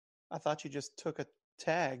 I thought you just took a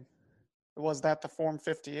tag. Was that the Form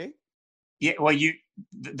 58? Yeah. Well,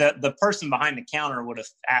 the person behind the counter would have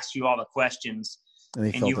asked you all the questions, and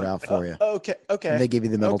they filled it out for you. Okay. And they gave you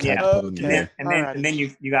the metal tag. And then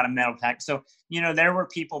you got a metal tag. So there were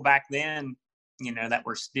people back then, that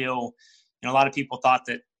were still, a lot of people thought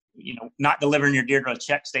that not delivering your deer to a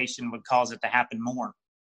check station would cause it to happen more.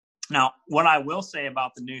 Now, what I will say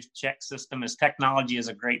about the new check system is technology is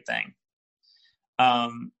a great thing.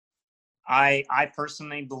 I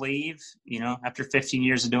personally believe, after 15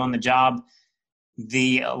 years of doing the job,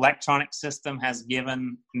 the electronic system has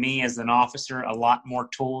given me as an officer a lot more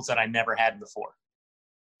tools that I never had before.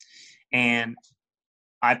 And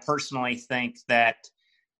I personally think that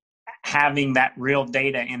having that real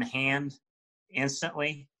data in hand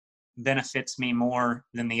instantly benefits me more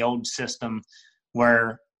than the old system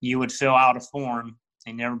where you would fill out a form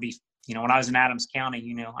and never be, when I was in Adams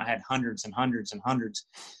County, I had hundreds and hundreds and hundreds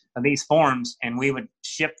of these forms, and we would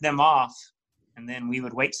ship them off, and then we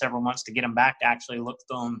would wait several months to get them back to actually look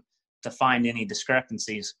through them to find any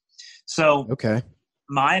discrepancies. So, okay,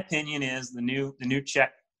 my opinion is the new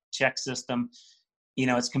check system.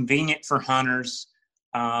 It's convenient for hunters,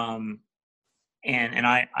 and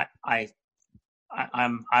I've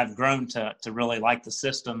grown to really like the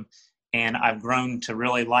system, and I've grown to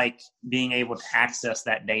really like being able to access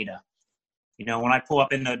that data. When I pull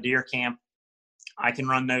up into a deer camp, I can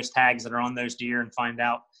run those tags that are on those deer and find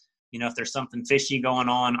out, if there's something fishy going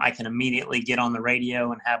on. I can immediately get on the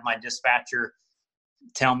radio and have my dispatcher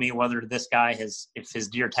tell me whether this guy if his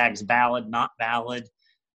deer tag's valid, not valid,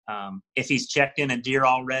 if he's checked in a deer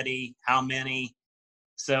already, how many.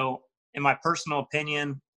 So in my personal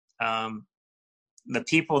opinion, the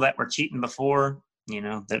people that were cheating before,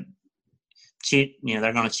 that cheat,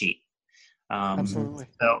 they're going to cheat. Absolutely.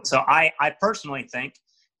 So I personally think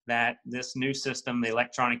that this new system, the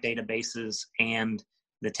electronic databases and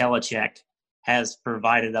the telecheck, has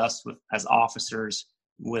provided us as officers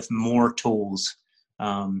with more tools.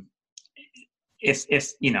 If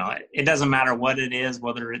it doesn't matter what it is,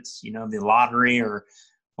 whether it's the lottery or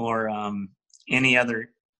any other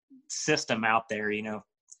system out there,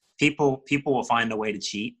 people will find a way to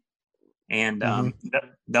cheat, and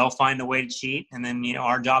they'll find a way to cheat, and then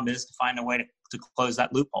our job is to find a way to close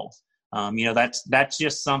that loophole. That's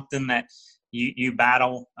just something that you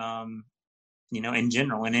battle, in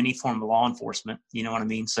general, in any form of law enforcement. You know what I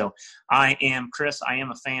mean? So I am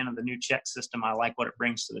a fan of the new check system. I like what it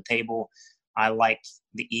brings to the table. I like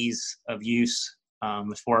the ease of use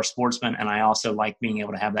for a sportsman, and I also like being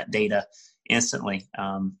able to have that data instantly.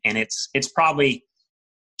 And it's probably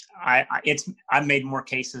I've made more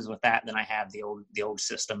cases with that than I have the old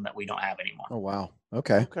system that we don't have anymore. Oh wow.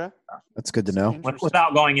 Okay. That's good to know.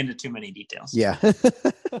 Without going into too many details. Yeah.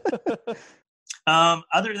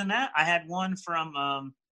 Other than that, I had one from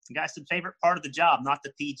the guy said favorite part of the job, not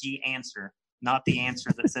the PG answer, not the answer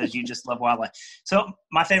that says you just love wildlife. So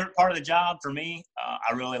my favorite part of the job for me,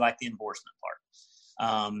 I really like the enforcement part.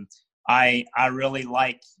 I really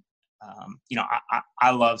like,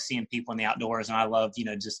 I love seeing people in the outdoors, and I love,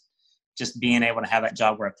 just being able to have that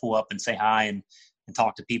job where I pull up and say hi and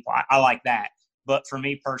talk to people. I like that. But for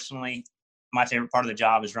me personally, my favorite part of the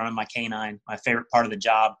job is running my canine. My favorite part of the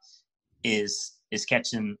job is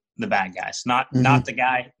catching the bad guys, not the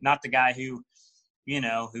guy who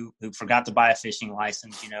forgot to buy a fishing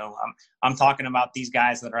license. I'm talking about these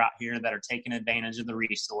guys that are out here that are taking advantage of the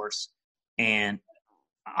resource, and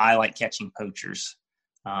I like catching poachers.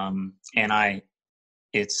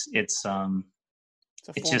 It's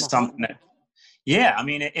just something that, yeah, I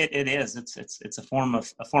mean, it is, it's a form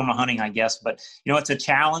of hunting, I guess, but it's a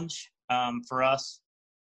challenge, for us.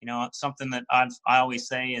 It's something that I always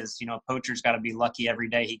say is, a poacher's got to be lucky every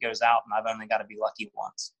day he goes out, and I've only got to be lucky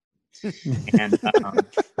once. And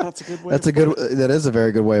that's a good way. That is a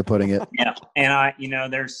very good way of putting it. Yeah. And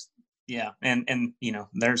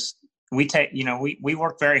we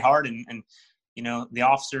work very hard, and the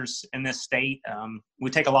officers in this state, we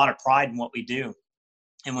take a lot of pride in what we do.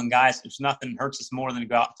 And when guys, there's nothing hurts us more than to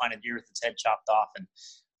go out and find a deer with its head chopped off,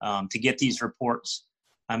 and to get these reports.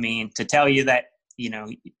 I mean, to tell you that,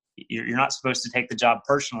 you're not supposed to take the job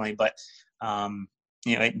personally, but,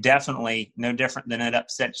 it definitely no different than it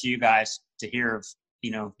upsets you guys to hear of,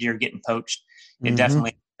 deer getting poached. It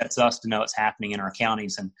definitely upsets us to know it's happening in our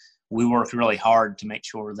counties. And we work really hard to make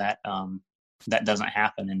sure that, that doesn't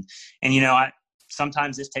happen. And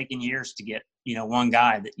sometimes it's taken years to get, one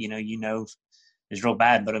guy that, is real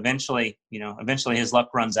bad, but eventually his luck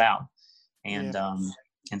runs out. And,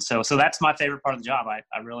 and so that's my favorite part of the job. I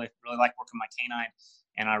really, really like working my canine,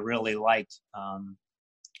 and I really like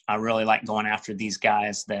going after these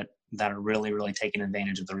guys that are really, really taking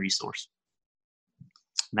advantage of the resource.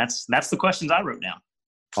 And that's the questions I wrote down.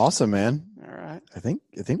 Awesome, man. All right. I think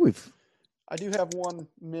I do have one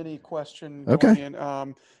mini question. Okay. In.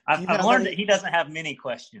 I've learned that he doesn't have many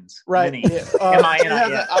questions. Right. Many.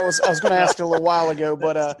 I was going to ask a little while ago,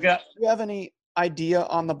 but do you have any idea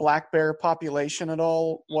on the black bear population at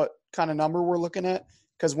all? What kind of number we're looking at?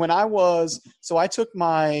 Because when I took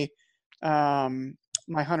my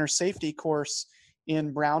my hunter safety course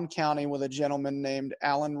in Brown County with a gentleman named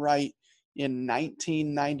Alan Wright in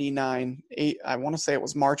 1999. I want to say it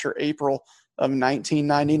was March or April of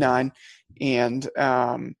 1999. And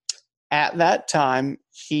at that time,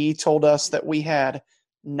 he told us that we had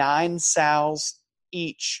 9 sows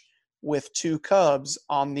each with 2 cubs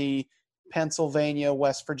on the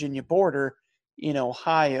Pennsylvania-West Virginia border in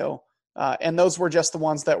Ohio. And those were just the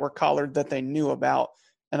ones that were collared that they knew about.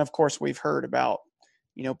 And of course, we've heard about,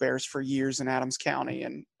 bears for years in Adams County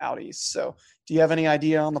and out east. So do you have any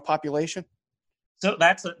idea on the population? So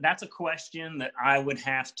that's a question that I would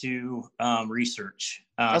have to research.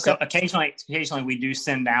 Okay. So occasionally we do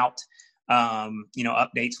send out,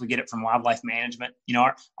 updates. We get it from wildlife management.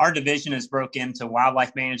 Our division is broke into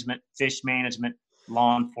wildlife management, fish management,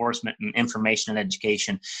 law enforcement, and information and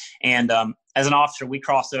education. And as an officer, we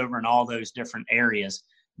cross over in all those different areas.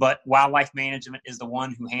 But wildlife management is the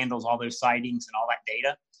one who handles all those sightings and all that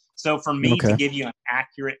data. So for me to give you an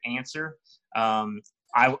accurate answer,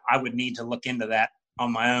 I would need to look into that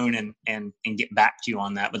on my own and get back to you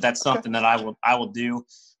on that. But that's something that I will do.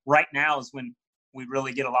 Right now is when we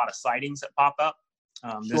really get a lot of sightings that pop up.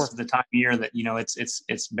 This is the time of year that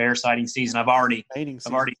it's bear sighting season. I've already seen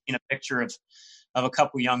a picture of a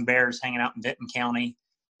couple young bears hanging out in Vinton County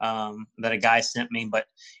that a guy sent me. But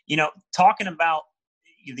talking about,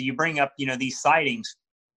 you bring up these sightings,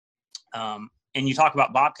 and you talk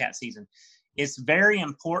about bobcat season. It's very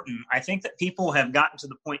important. I think that people have gotten to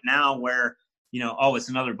the point now where, it's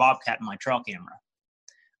another bobcat in my trail camera.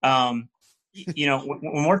 When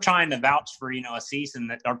we're trying to vouch for, a season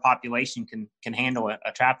that our population can handle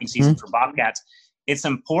a trapping season for bobcats, it's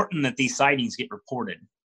important that these sightings get reported.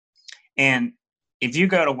 And if you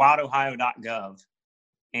go to wildohio.gov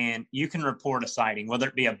and you can report a sighting, whether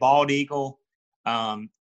it be a bald eagle,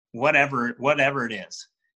 whatever it is,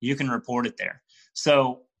 you can report it there.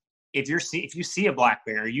 So if you see a black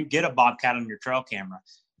bear, you get a bobcat on your trail camera,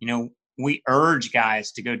 we urge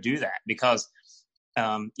guys to go do that because,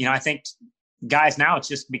 I think guys, now it's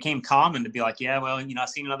just became common to be like, yeah, well, I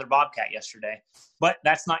seen another bobcat yesterday, but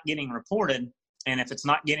that's not getting reported. And if it's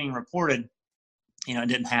not getting reported, it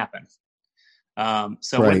didn't happen.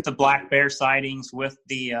 So Right. with the black bear sightings, with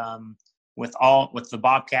the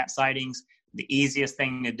bobcat sightings, the easiest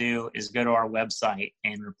thing to do is go to our website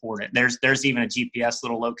and report it. There's even a GPS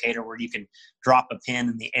little locator where you can drop a pin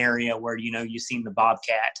in the area where you've seen the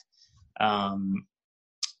bobcat.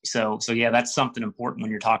 So yeah, that's something important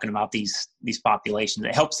when you're talking about these populations.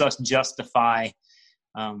 It helps us justify,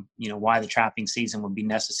 why the trapping season would be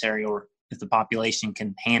necessary, or if the population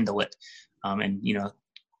can handle it. And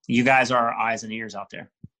you guys are our eyes and ears out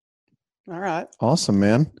there. All right. Awesome,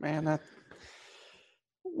 man. Man,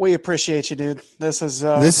 we appreciate you, dude. This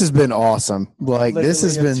has been awesome. Like, this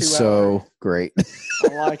has literally a been 2 so hour. great.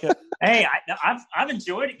 I like it. Hey, I've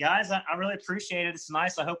enjoyed it, guys. I really appreciate it. It's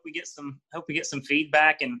nice. I hope we get some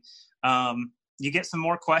feedback, and you get some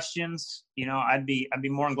more questions. I'd be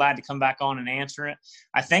more than glad to come back on and answer it.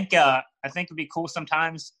 I think it'd be cool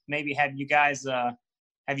sometimes. Maybe have you guys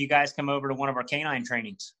come over to one of our canine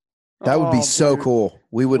trainings. That would be so dude. cool.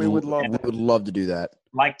 We would love to do that.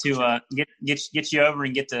 Like to get you over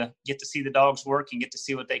and get to see the dogs work and get to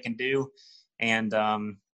see what they can do, and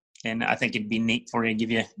I think it'd be neat for you,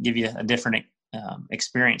 give you a different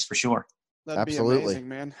experience for sure. That'd Absolutely. be amazing,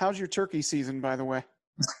 man. How's your turkey season, by the way?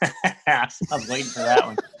 I was waiting for that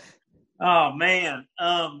one. Oh man,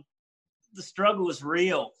 the struggle is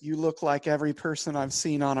real. You look like every person I've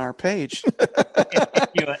seen on our page.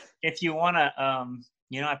 if you want to,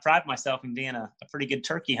 I pride myself in being a pretty good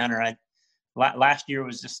turkey hunter. Last year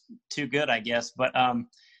was just too good, I guess. But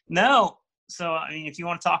no. So, if you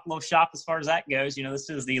want to talk a little shop as far as that goes, this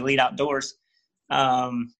is the Elite Outdoors.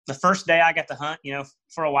 The first day I got to hunt,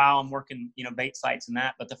 for a while I'm working, bait sites and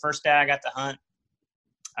that. But the first day I got to hunt,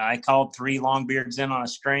 I called 3 longbeards in on a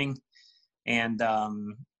string, and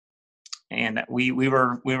we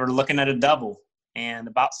were looking at a double, and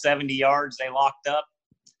about 70 yards they locked up,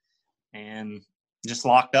 and just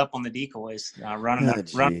locked up on the decoys, running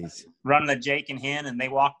the Jake and hen, and they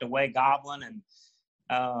walked away gobbling.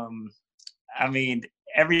 And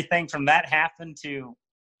everything from that happened to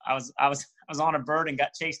I was on a bird and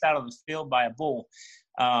got chased out of the field by a bull.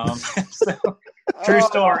 So true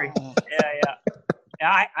story.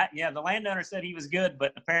 Yeah. The landowner said he was good,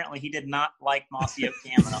 but apparently he did not like mossy oak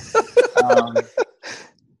camo.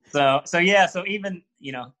 So even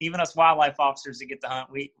us wildlife officers that get to hunt,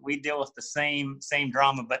 we deal with the same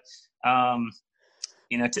drama. But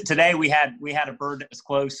today we had a bird that was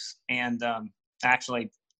close, and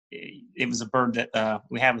actually it was a bird that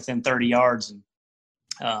we had within 30 yards, and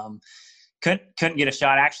couldn't get a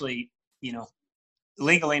shot. Actually,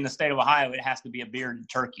 legally in the state of Ohio, it has to be a bearded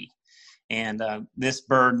turkey, and this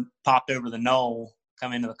bird popped over the knoll,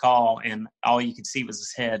 come into the call, and all you could see was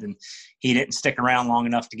his head, and he didn't stick around long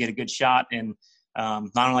enough to get a good shot. And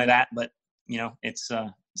not only that, but it's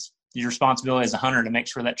your responsibility as a hunter to make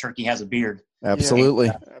sure that turkey has a beard.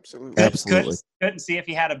 Absolutely. Absolutely. Couldn't see if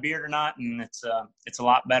he had a beard or not, and it's a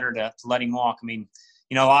lot better to let him walk. A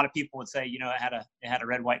lot of people would say, it had a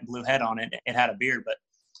red, white, and blue head on it. It had a beard, but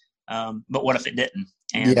what if it didn't?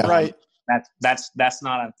 And right. That's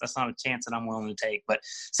not a chance that I'm willing to take. But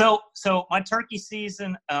so my turkey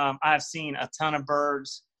season, I've seen a ton of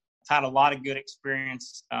birds. I've had a lot of good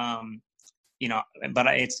experience. But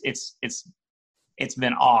it's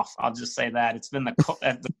been off. I'll just say that it's been the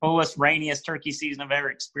coolest, rainiest turkey season I've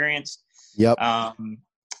ever experienced. Yep. I'll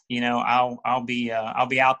be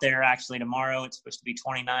out there actually tomorrow. It's supposed to be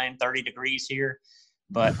 29, 30 degrees here,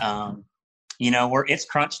 but it's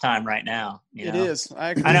crunch time right now. It is.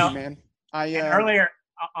 I agree, man. Earlier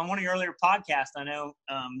on one of your earlier podcasts, I know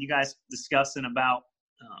you guys discussing about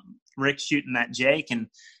Rick shooting that Jake and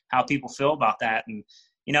how people feel about that, and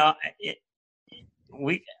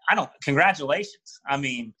congratulations.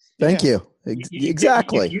 Thank you.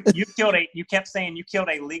 Exactly. You kept saying you killed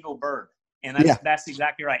a legal bird, and that's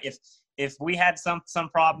exactly right. If we had some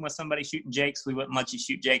problem with somebody shooting Jakes, we wouldn't let you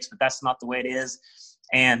shoot Jakes, but that's not the way it is.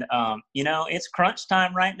 And it's crunch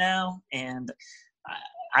time right now, and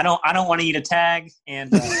I don't want to eat a tag, and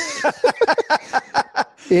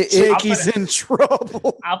Jakey's in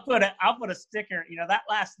trouble. I'll put a sticker. That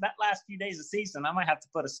last few days of season, I might have to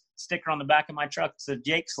put a sticker on the back of my truck that says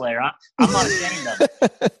Jake Slayer. I'm not ashamed of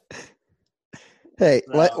it. Hey,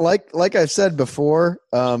 like I've said before,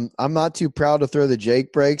 I'm not too proud to throw the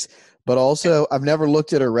Jake breaks, but also I've never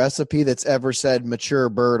looked at a recipe that's ever said mature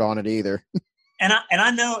bird on it either. And I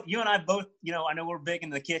know you and I both, I know we're big in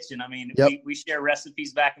the kitchen. Yep. We share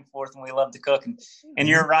recipes back and forth, and we love to cook. And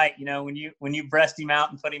you're right. When you breast him out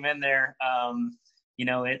and put him in there,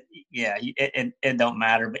 it don't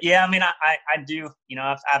matter. But yeah, I mean, I do,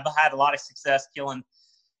 I've had a lot of success killing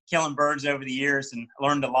birds over the years and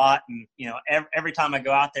learned a lot. And, every time I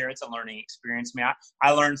go out there, it's a learning experience. I mean,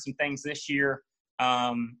 I learned some things this year.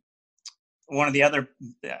 I've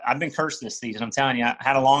been cursed this season. I'm telling you, I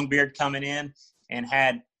had a long beard coming in and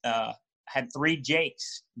had 3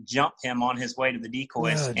 jakes jump him on his way to the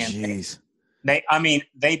decoys. Oh, jeez.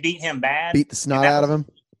 They beat him bad. Beat the snot out of him.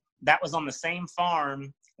 That was on the same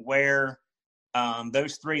farm where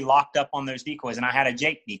those 3 locked up on those decoys, and I had a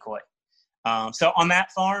jake decoy. So on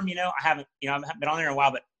that farm, I haven't been on there in a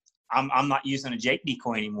while, but I'm not using a jake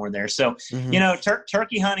decoy anymore there. So,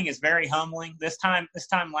 turkey hunting is very humbling. This time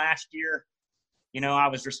last year, I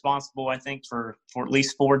was responsible, I think, for at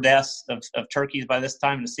least 4 deaths of turkeys by this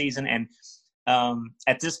time of the season. And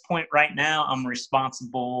at this point right now, I'm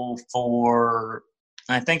responsible for,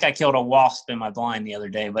 I think I killed a wasp in my blind the other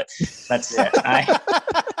day, but that's it. The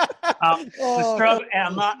struggle, and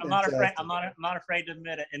I'm not afraid to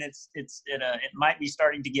admit it. And it might be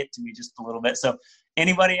starting to get to me just a little bit. So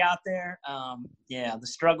anybody out there, the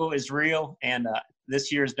struggle is real. And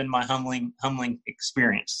this year has been my humbling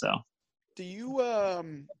experience. So. Do you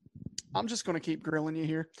I'm just going to keep grilling you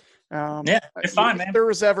here. You're fine, man. If there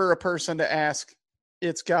was ever a person to ask,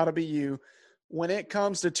 it's got to be you. When it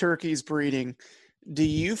comes to turkeys breeding, do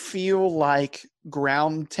you feel like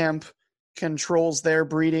ground temp controls their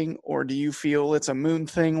breeding, or do you feel it's a moon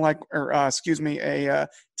thing, a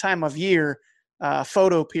time of year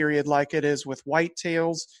photo period like it is with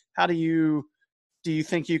whitetails? How do you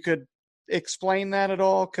think you could explain that at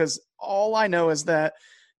all? Because all I know is that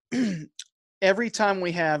every time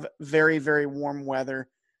we have very, very warm weather,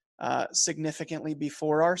 significantly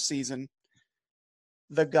before our season,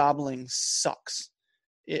 the gobbling sucks.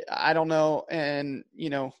 I don't know. And,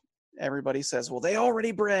 everybody says, well, they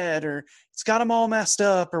already bred, or it's got them all messed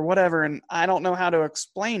up or whatever. And I don't know how to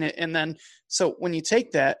explain it. And then, so when you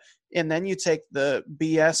take that and then you take the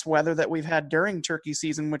BS weather that we've had during turkey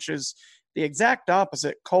season, which is the exact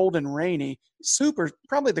opposite, cold and rainy,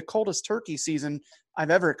 probably the coldest turkey season I've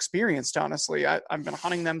ever experienced. Honestly, I've been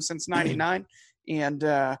hunting them since '99, and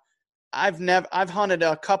I've hunted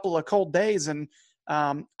a couple of cold days, and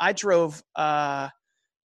I drove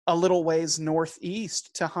a little ways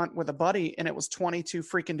northeast to hunt with a buddy, and it was 22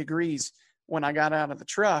 freaking degrees when I got out of the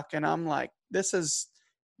truck, and I'm like, this is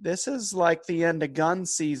like the end of gun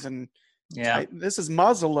season. Yeah, this is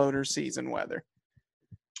muzzleloader season weather.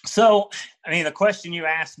 So, the question you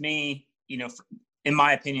asked me, in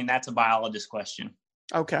my opinion, that's a biologist question.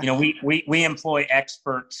 Okay. We employ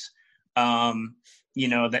experts,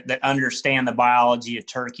 that understand the biology of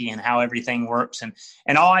turkey and how everything works.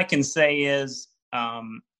 And all I can say is,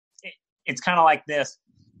 it's kind of like this: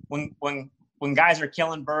 when guys are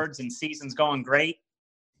killing birds and season's going great,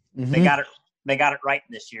 they got it right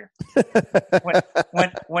this year.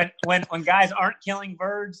 when guys aren't killing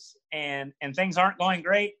birds and things aren't going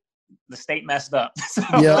great, the state messed up. So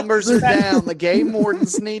numbers are down. The game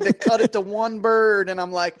wardens need to cut it to 1 bird. And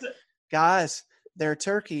I'm like, guys, they're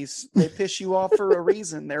turkeys. They piss you off for a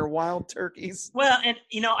reason. They're wild turkeys. Well, and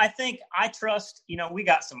I think I trust, we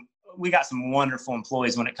got some wonderful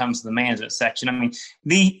employees when it comes to the management section.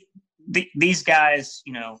 These guys,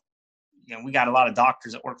 we got a lot of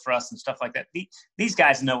doctors that work for us and stuff like that. These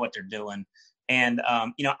guys know what they're doing. And,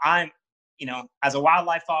 I'm, as a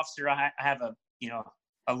wildlife officer, I have a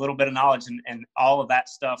little bit of knowledge and all of that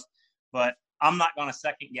stuff, but I'm not going to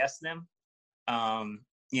second guess them.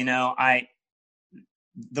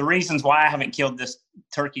 The reasons why I haven't killed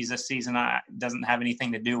turkeys this season, doesn't have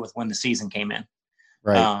anything to do with when the season came in.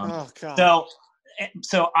 Right.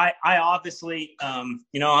 So I obviously, I'm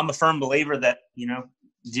a firm believer that,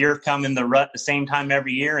 deer come in the rut the same time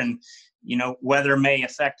every year, and, weather may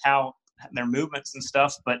affect how their movements and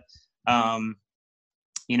stuff. But, I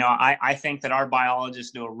think that our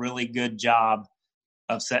biologists do a really good job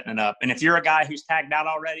of setting it up. And if you're a guy who's tagged out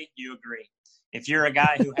already, you agree. If you're a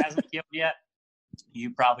guy who hasn't killed yet,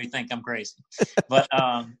 you probably think I'm crazy. But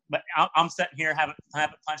I'm sitting here, haven't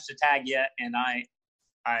punched a tag yet, and I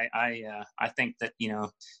think that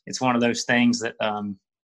it's one of those things that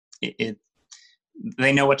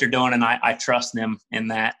they know what they're doing, and I trust them in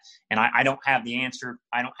that. And I don't have the answer.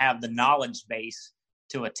 I don't have the knowledge base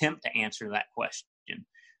to attempt to answer that question. Okay.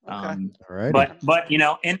 All right. But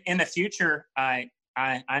in the future, I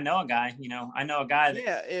know a guy. I know a guy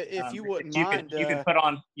that if you wouldn't mind, you could put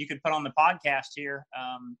on the podcast here,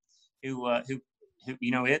 who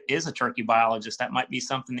it is a turkey biologist. That might be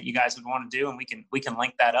something that you guys would want to do, and we can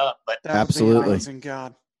link that up. But that absolutely, amazing,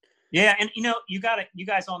 God. Yeah, and you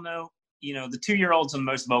guys all know, the 2-year-olds are the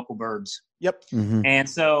most vocal birds. Yep. Mm-hmm. And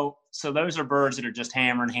so those are birds that are just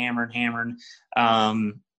hammering.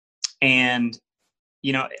 And,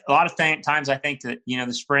 a lot of times I think that,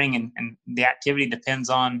 the spring and the activity depends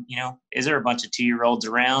on, is there a bunch of 2-year-olds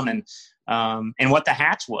around and what the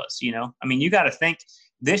hatch was, I mean, you got to think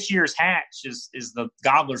this year's hatch is the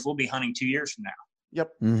gobblers we'll be hunting 2 years from now.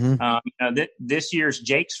 Yep. Mm-hmm. This year's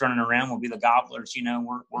Jake's running around will be the gobblers,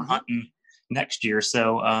 we're hunting next year.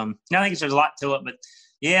 So, I think there's a lot to it, but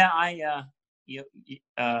yeah, I'm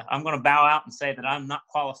going to bow out and say that I'm not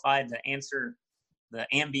qualified to answer the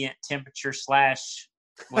ambient temperature /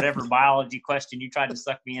 whatever biology question you tried to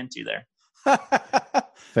suck me into there.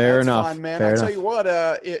 Fair That's enough. fine, man. Fair I'll enough. tell you what,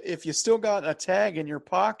 if you still got a tag in your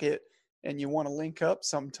pocket and you want to link up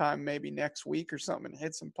sometime, maybe next week or something, and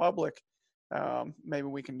hit some public, maybe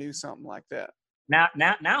we can do something like that.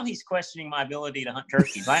 Now he's questioning my ability to hunt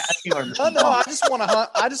turkeys. I see where this Oh, is no, going. I just want to hunt.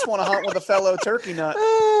 I just want to hunt with a fellow turkey nut.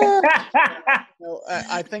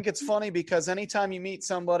 I think it's funny because anytime you meet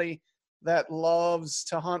somebody that loves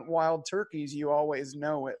to hunt wild turkeys, you always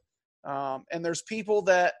know it. And there's people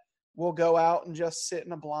that will go out and just sit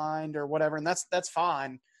in a blind or whatever, and that's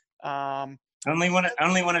fine. Only when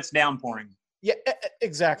it's downpouring. Yeah,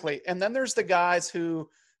 exactly. And then there's the guys who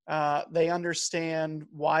they understand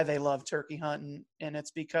why they love turkey hunting, and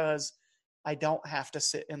it's because I don't have to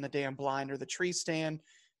sit in the damn blind or the tree stand.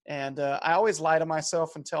 And I always lie to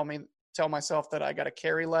myself and tell myself that I got to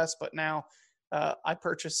carry less, but now I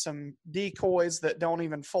purchased some decoys that don't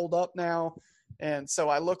even fold up now. And so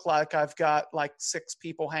I look like I've got like 6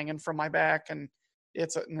 people hanging from my back, and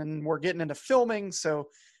then we're getting into filming. So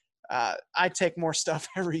I take more stuff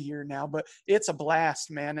every year now, but it's a blast,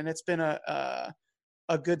 man. And it's been a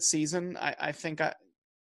good season. I think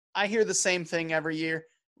I hear the same thing every year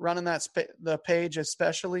running the page,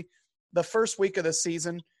 especially the first week of the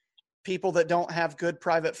season. People that don't have good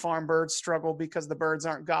private farm birds struggle because the birds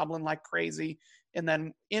aren't gobbling like crazy. And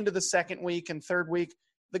then into the second week and third week,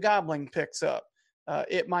 the gobbling picks up.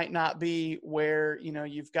 It might not be where,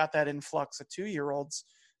 you've got that influx of 2-year-olds.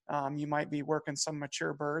 You might be working some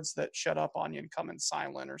mature birds that shut up on you and come in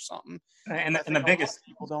silent or something. And the biggest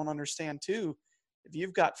people don't understand too, if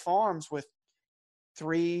you've got farms with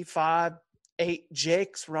 3, 5, 8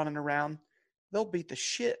 jakes running around, they'll beat the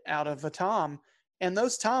shit out of a tom. And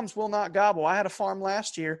those toms will not gobble. I had a farm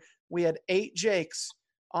last year. We had 8 jakes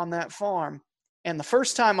on that farm. And the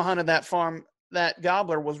first time I hunted that farm, that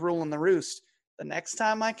gobbler was ruling the roost. The next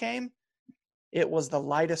time I came, it was the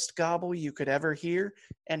lightest gobble you could ever hear.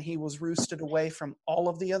 And he was roosted away from all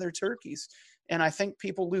of the other turkeys. And I think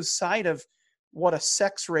people lose sight of what a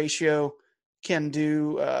sex ratio can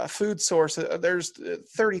do, food source. There's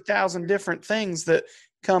 30,000 different things that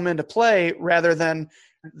come into play rather than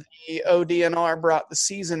the ODNR brought the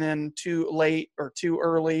season in too late or too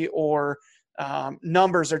early, or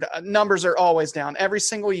numbers are always down. Every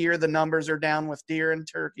single year, the numbers are down with deer and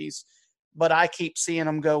turkeys, but I keep seeing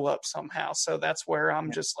them go up somehow. So that's where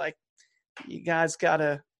I'm just like, you guys got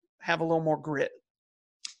to have a little more grit.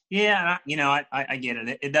 Yeah, I get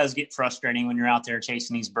it. It does get frustrating when you're out there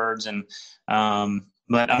chasing these birds, and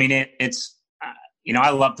but I mean it's I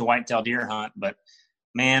love the whitetail deer hunt, but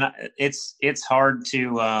man, it's hard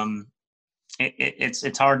to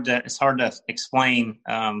it's hard to explain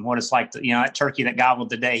what it's like to, that turkey that gobbled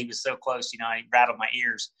today. He was so close, he rattled my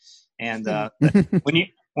ears, and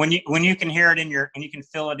when you can hear it and you can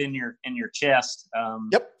feel it in your chest.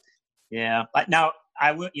 Yep. Yeah, but now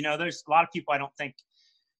I would there's a lot of people I don't think.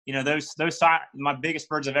 Those my biggest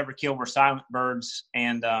birds I've ever killed were silent birds.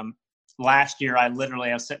 And last year I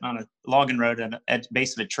was sitting on a logging road at the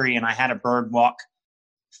base of a tree, and I had a bird walk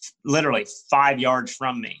literally 5 yards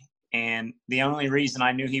from me. And the only reason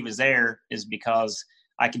I knew he was there is because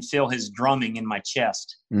I could feel his drumming in my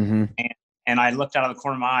chest. Mm-hmm. And I looked out of the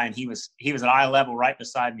corner of my eye, and he was at eye level right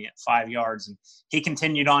beside me at 5 yards. And he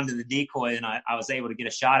continued on to the decoy, and I was able to get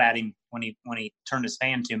a shot at him when he turned his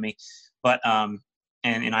fan to me. But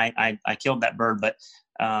and I killed that bird. But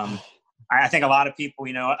I think a lot of people,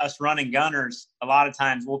 us running gunners, a lot of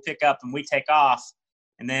times we'll pick up and we take off.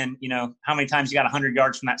 And then, how many times you got 100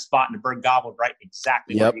 yards from that spot and the bird gobbled right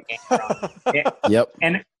exactly where you came from. Yep.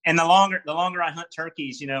 And the longer I hunt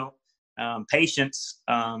turkeys, patience,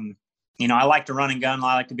 I like to run and gun.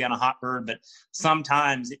 I like to be on a hot bird, but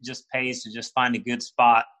sometimes it just pays to just find a good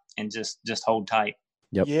spot and just hold tight.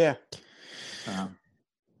 Yep. Yeah.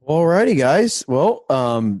 All righty, guys. Well,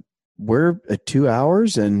 we're at 2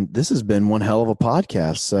 hours, and this has been one hell of a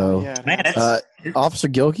podcast. So, Officer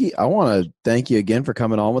Gilkey, I want to thank you again for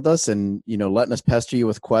coming on with us and, letting us pester you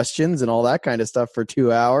with questions and all that kind of stuff for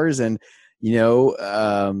 2 hours. And,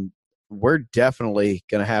 we're definitely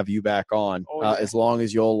going to have you back on as long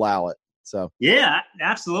as you'll allow it. So yeah,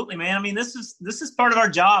 absolutely, man. I mean, this is part of our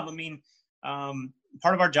job. I mean,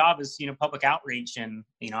 part of our job is, public outreach, and,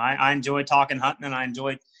 I enjoy talking hunting, and I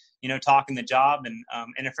enjoy, talking the job. And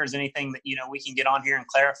if there's anything that, we can get on here and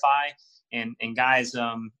clarify, and guys,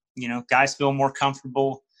 guys feel more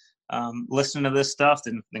comfortable listening to this stuff,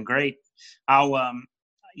 then great. I'll,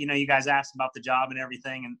 you guys asked about the job and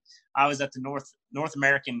everything, and I was at the North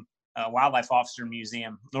American Wildlife Officer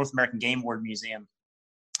Museum, North American Game Ward Museum.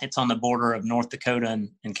 It's on the border of North Dakota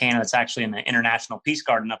and Canada. It's actually in the International Peace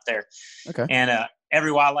Garden up there. Okay. And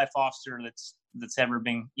every wildlife officer that's ever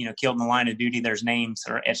been, killed in the line of duty, there's names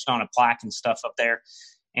that are etched on a plaque and stuff up there.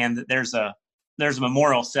 And there's a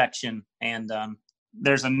memorial section, and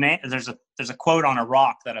there's a quote on a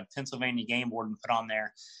rock that a Pennsylvania game warden put on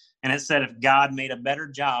there, and it said, "If God made a better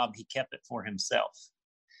job, He kept it for Himself."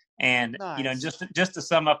 And nice. Just to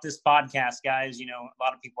sum up this podcast, guys, a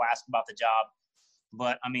lot of people ask about the job.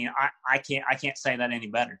 But I mean, I can't say that any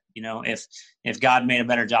better. If God made a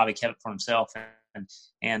better job, He kept it for Himself.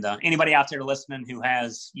 And anybody out there listening who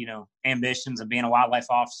has ambitions of being a wildlife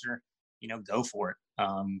officer, go for it.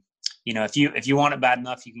 If you want it bad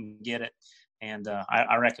enough, you can get it. And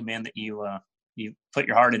I recommend that you put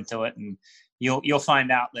your heart into it, and you'll find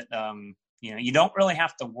out that you don't really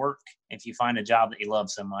have to work if you find a job that you love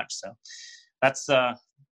so much. So that's all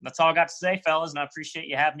I got to say, fellas. And I appreciate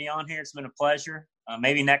you having me on here. It's been a pleasure.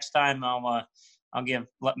 Maybe next time I'll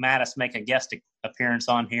let Mattis make a guest appearance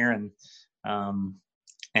on here, and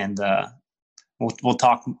we'll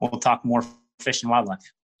talk more fish and wildlife.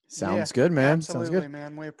 Sounds good, man. Absolutely, sounds good,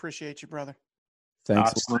 man. We appreciate you, brother.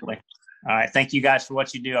 Thanks. Absolutely. All right. Thank you guys for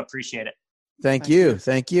what you do. I appreciate it. Thank you.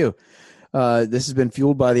 Thank you. This has been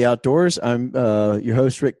Fueled by the Outdoors. I'm your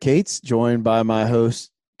host, Rick Cates, joined by my host.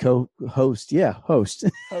 Flow host.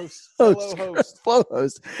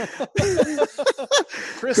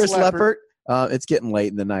 Chris Leppert. It's getting late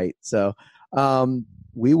in the night, so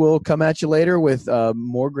we will come at you later with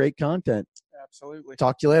more great content. Absolutely.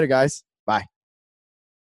 Talk to you later, guys. Bye.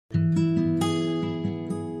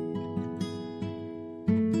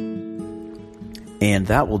 And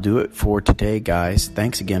that will do it for today, guys.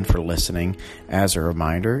 Thanks again for listening. As a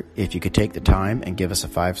reminder, if you could take the time and give us a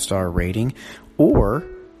 5-star rating, or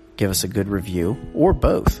give us a good review, or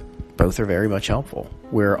both. Both are very much helpful.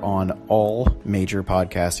 We're on all major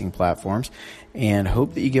podcasting platforms, and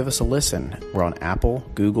hope that you give us a listen. We're on Apple,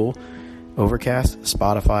 Google, Overcast,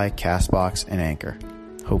 Spotify, CastBox, and Anchor.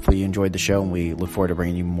 Hopefully you enjoyed the show, and we look forward to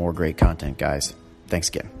bringing you more great content, guys. Thanks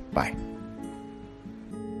again. Bye.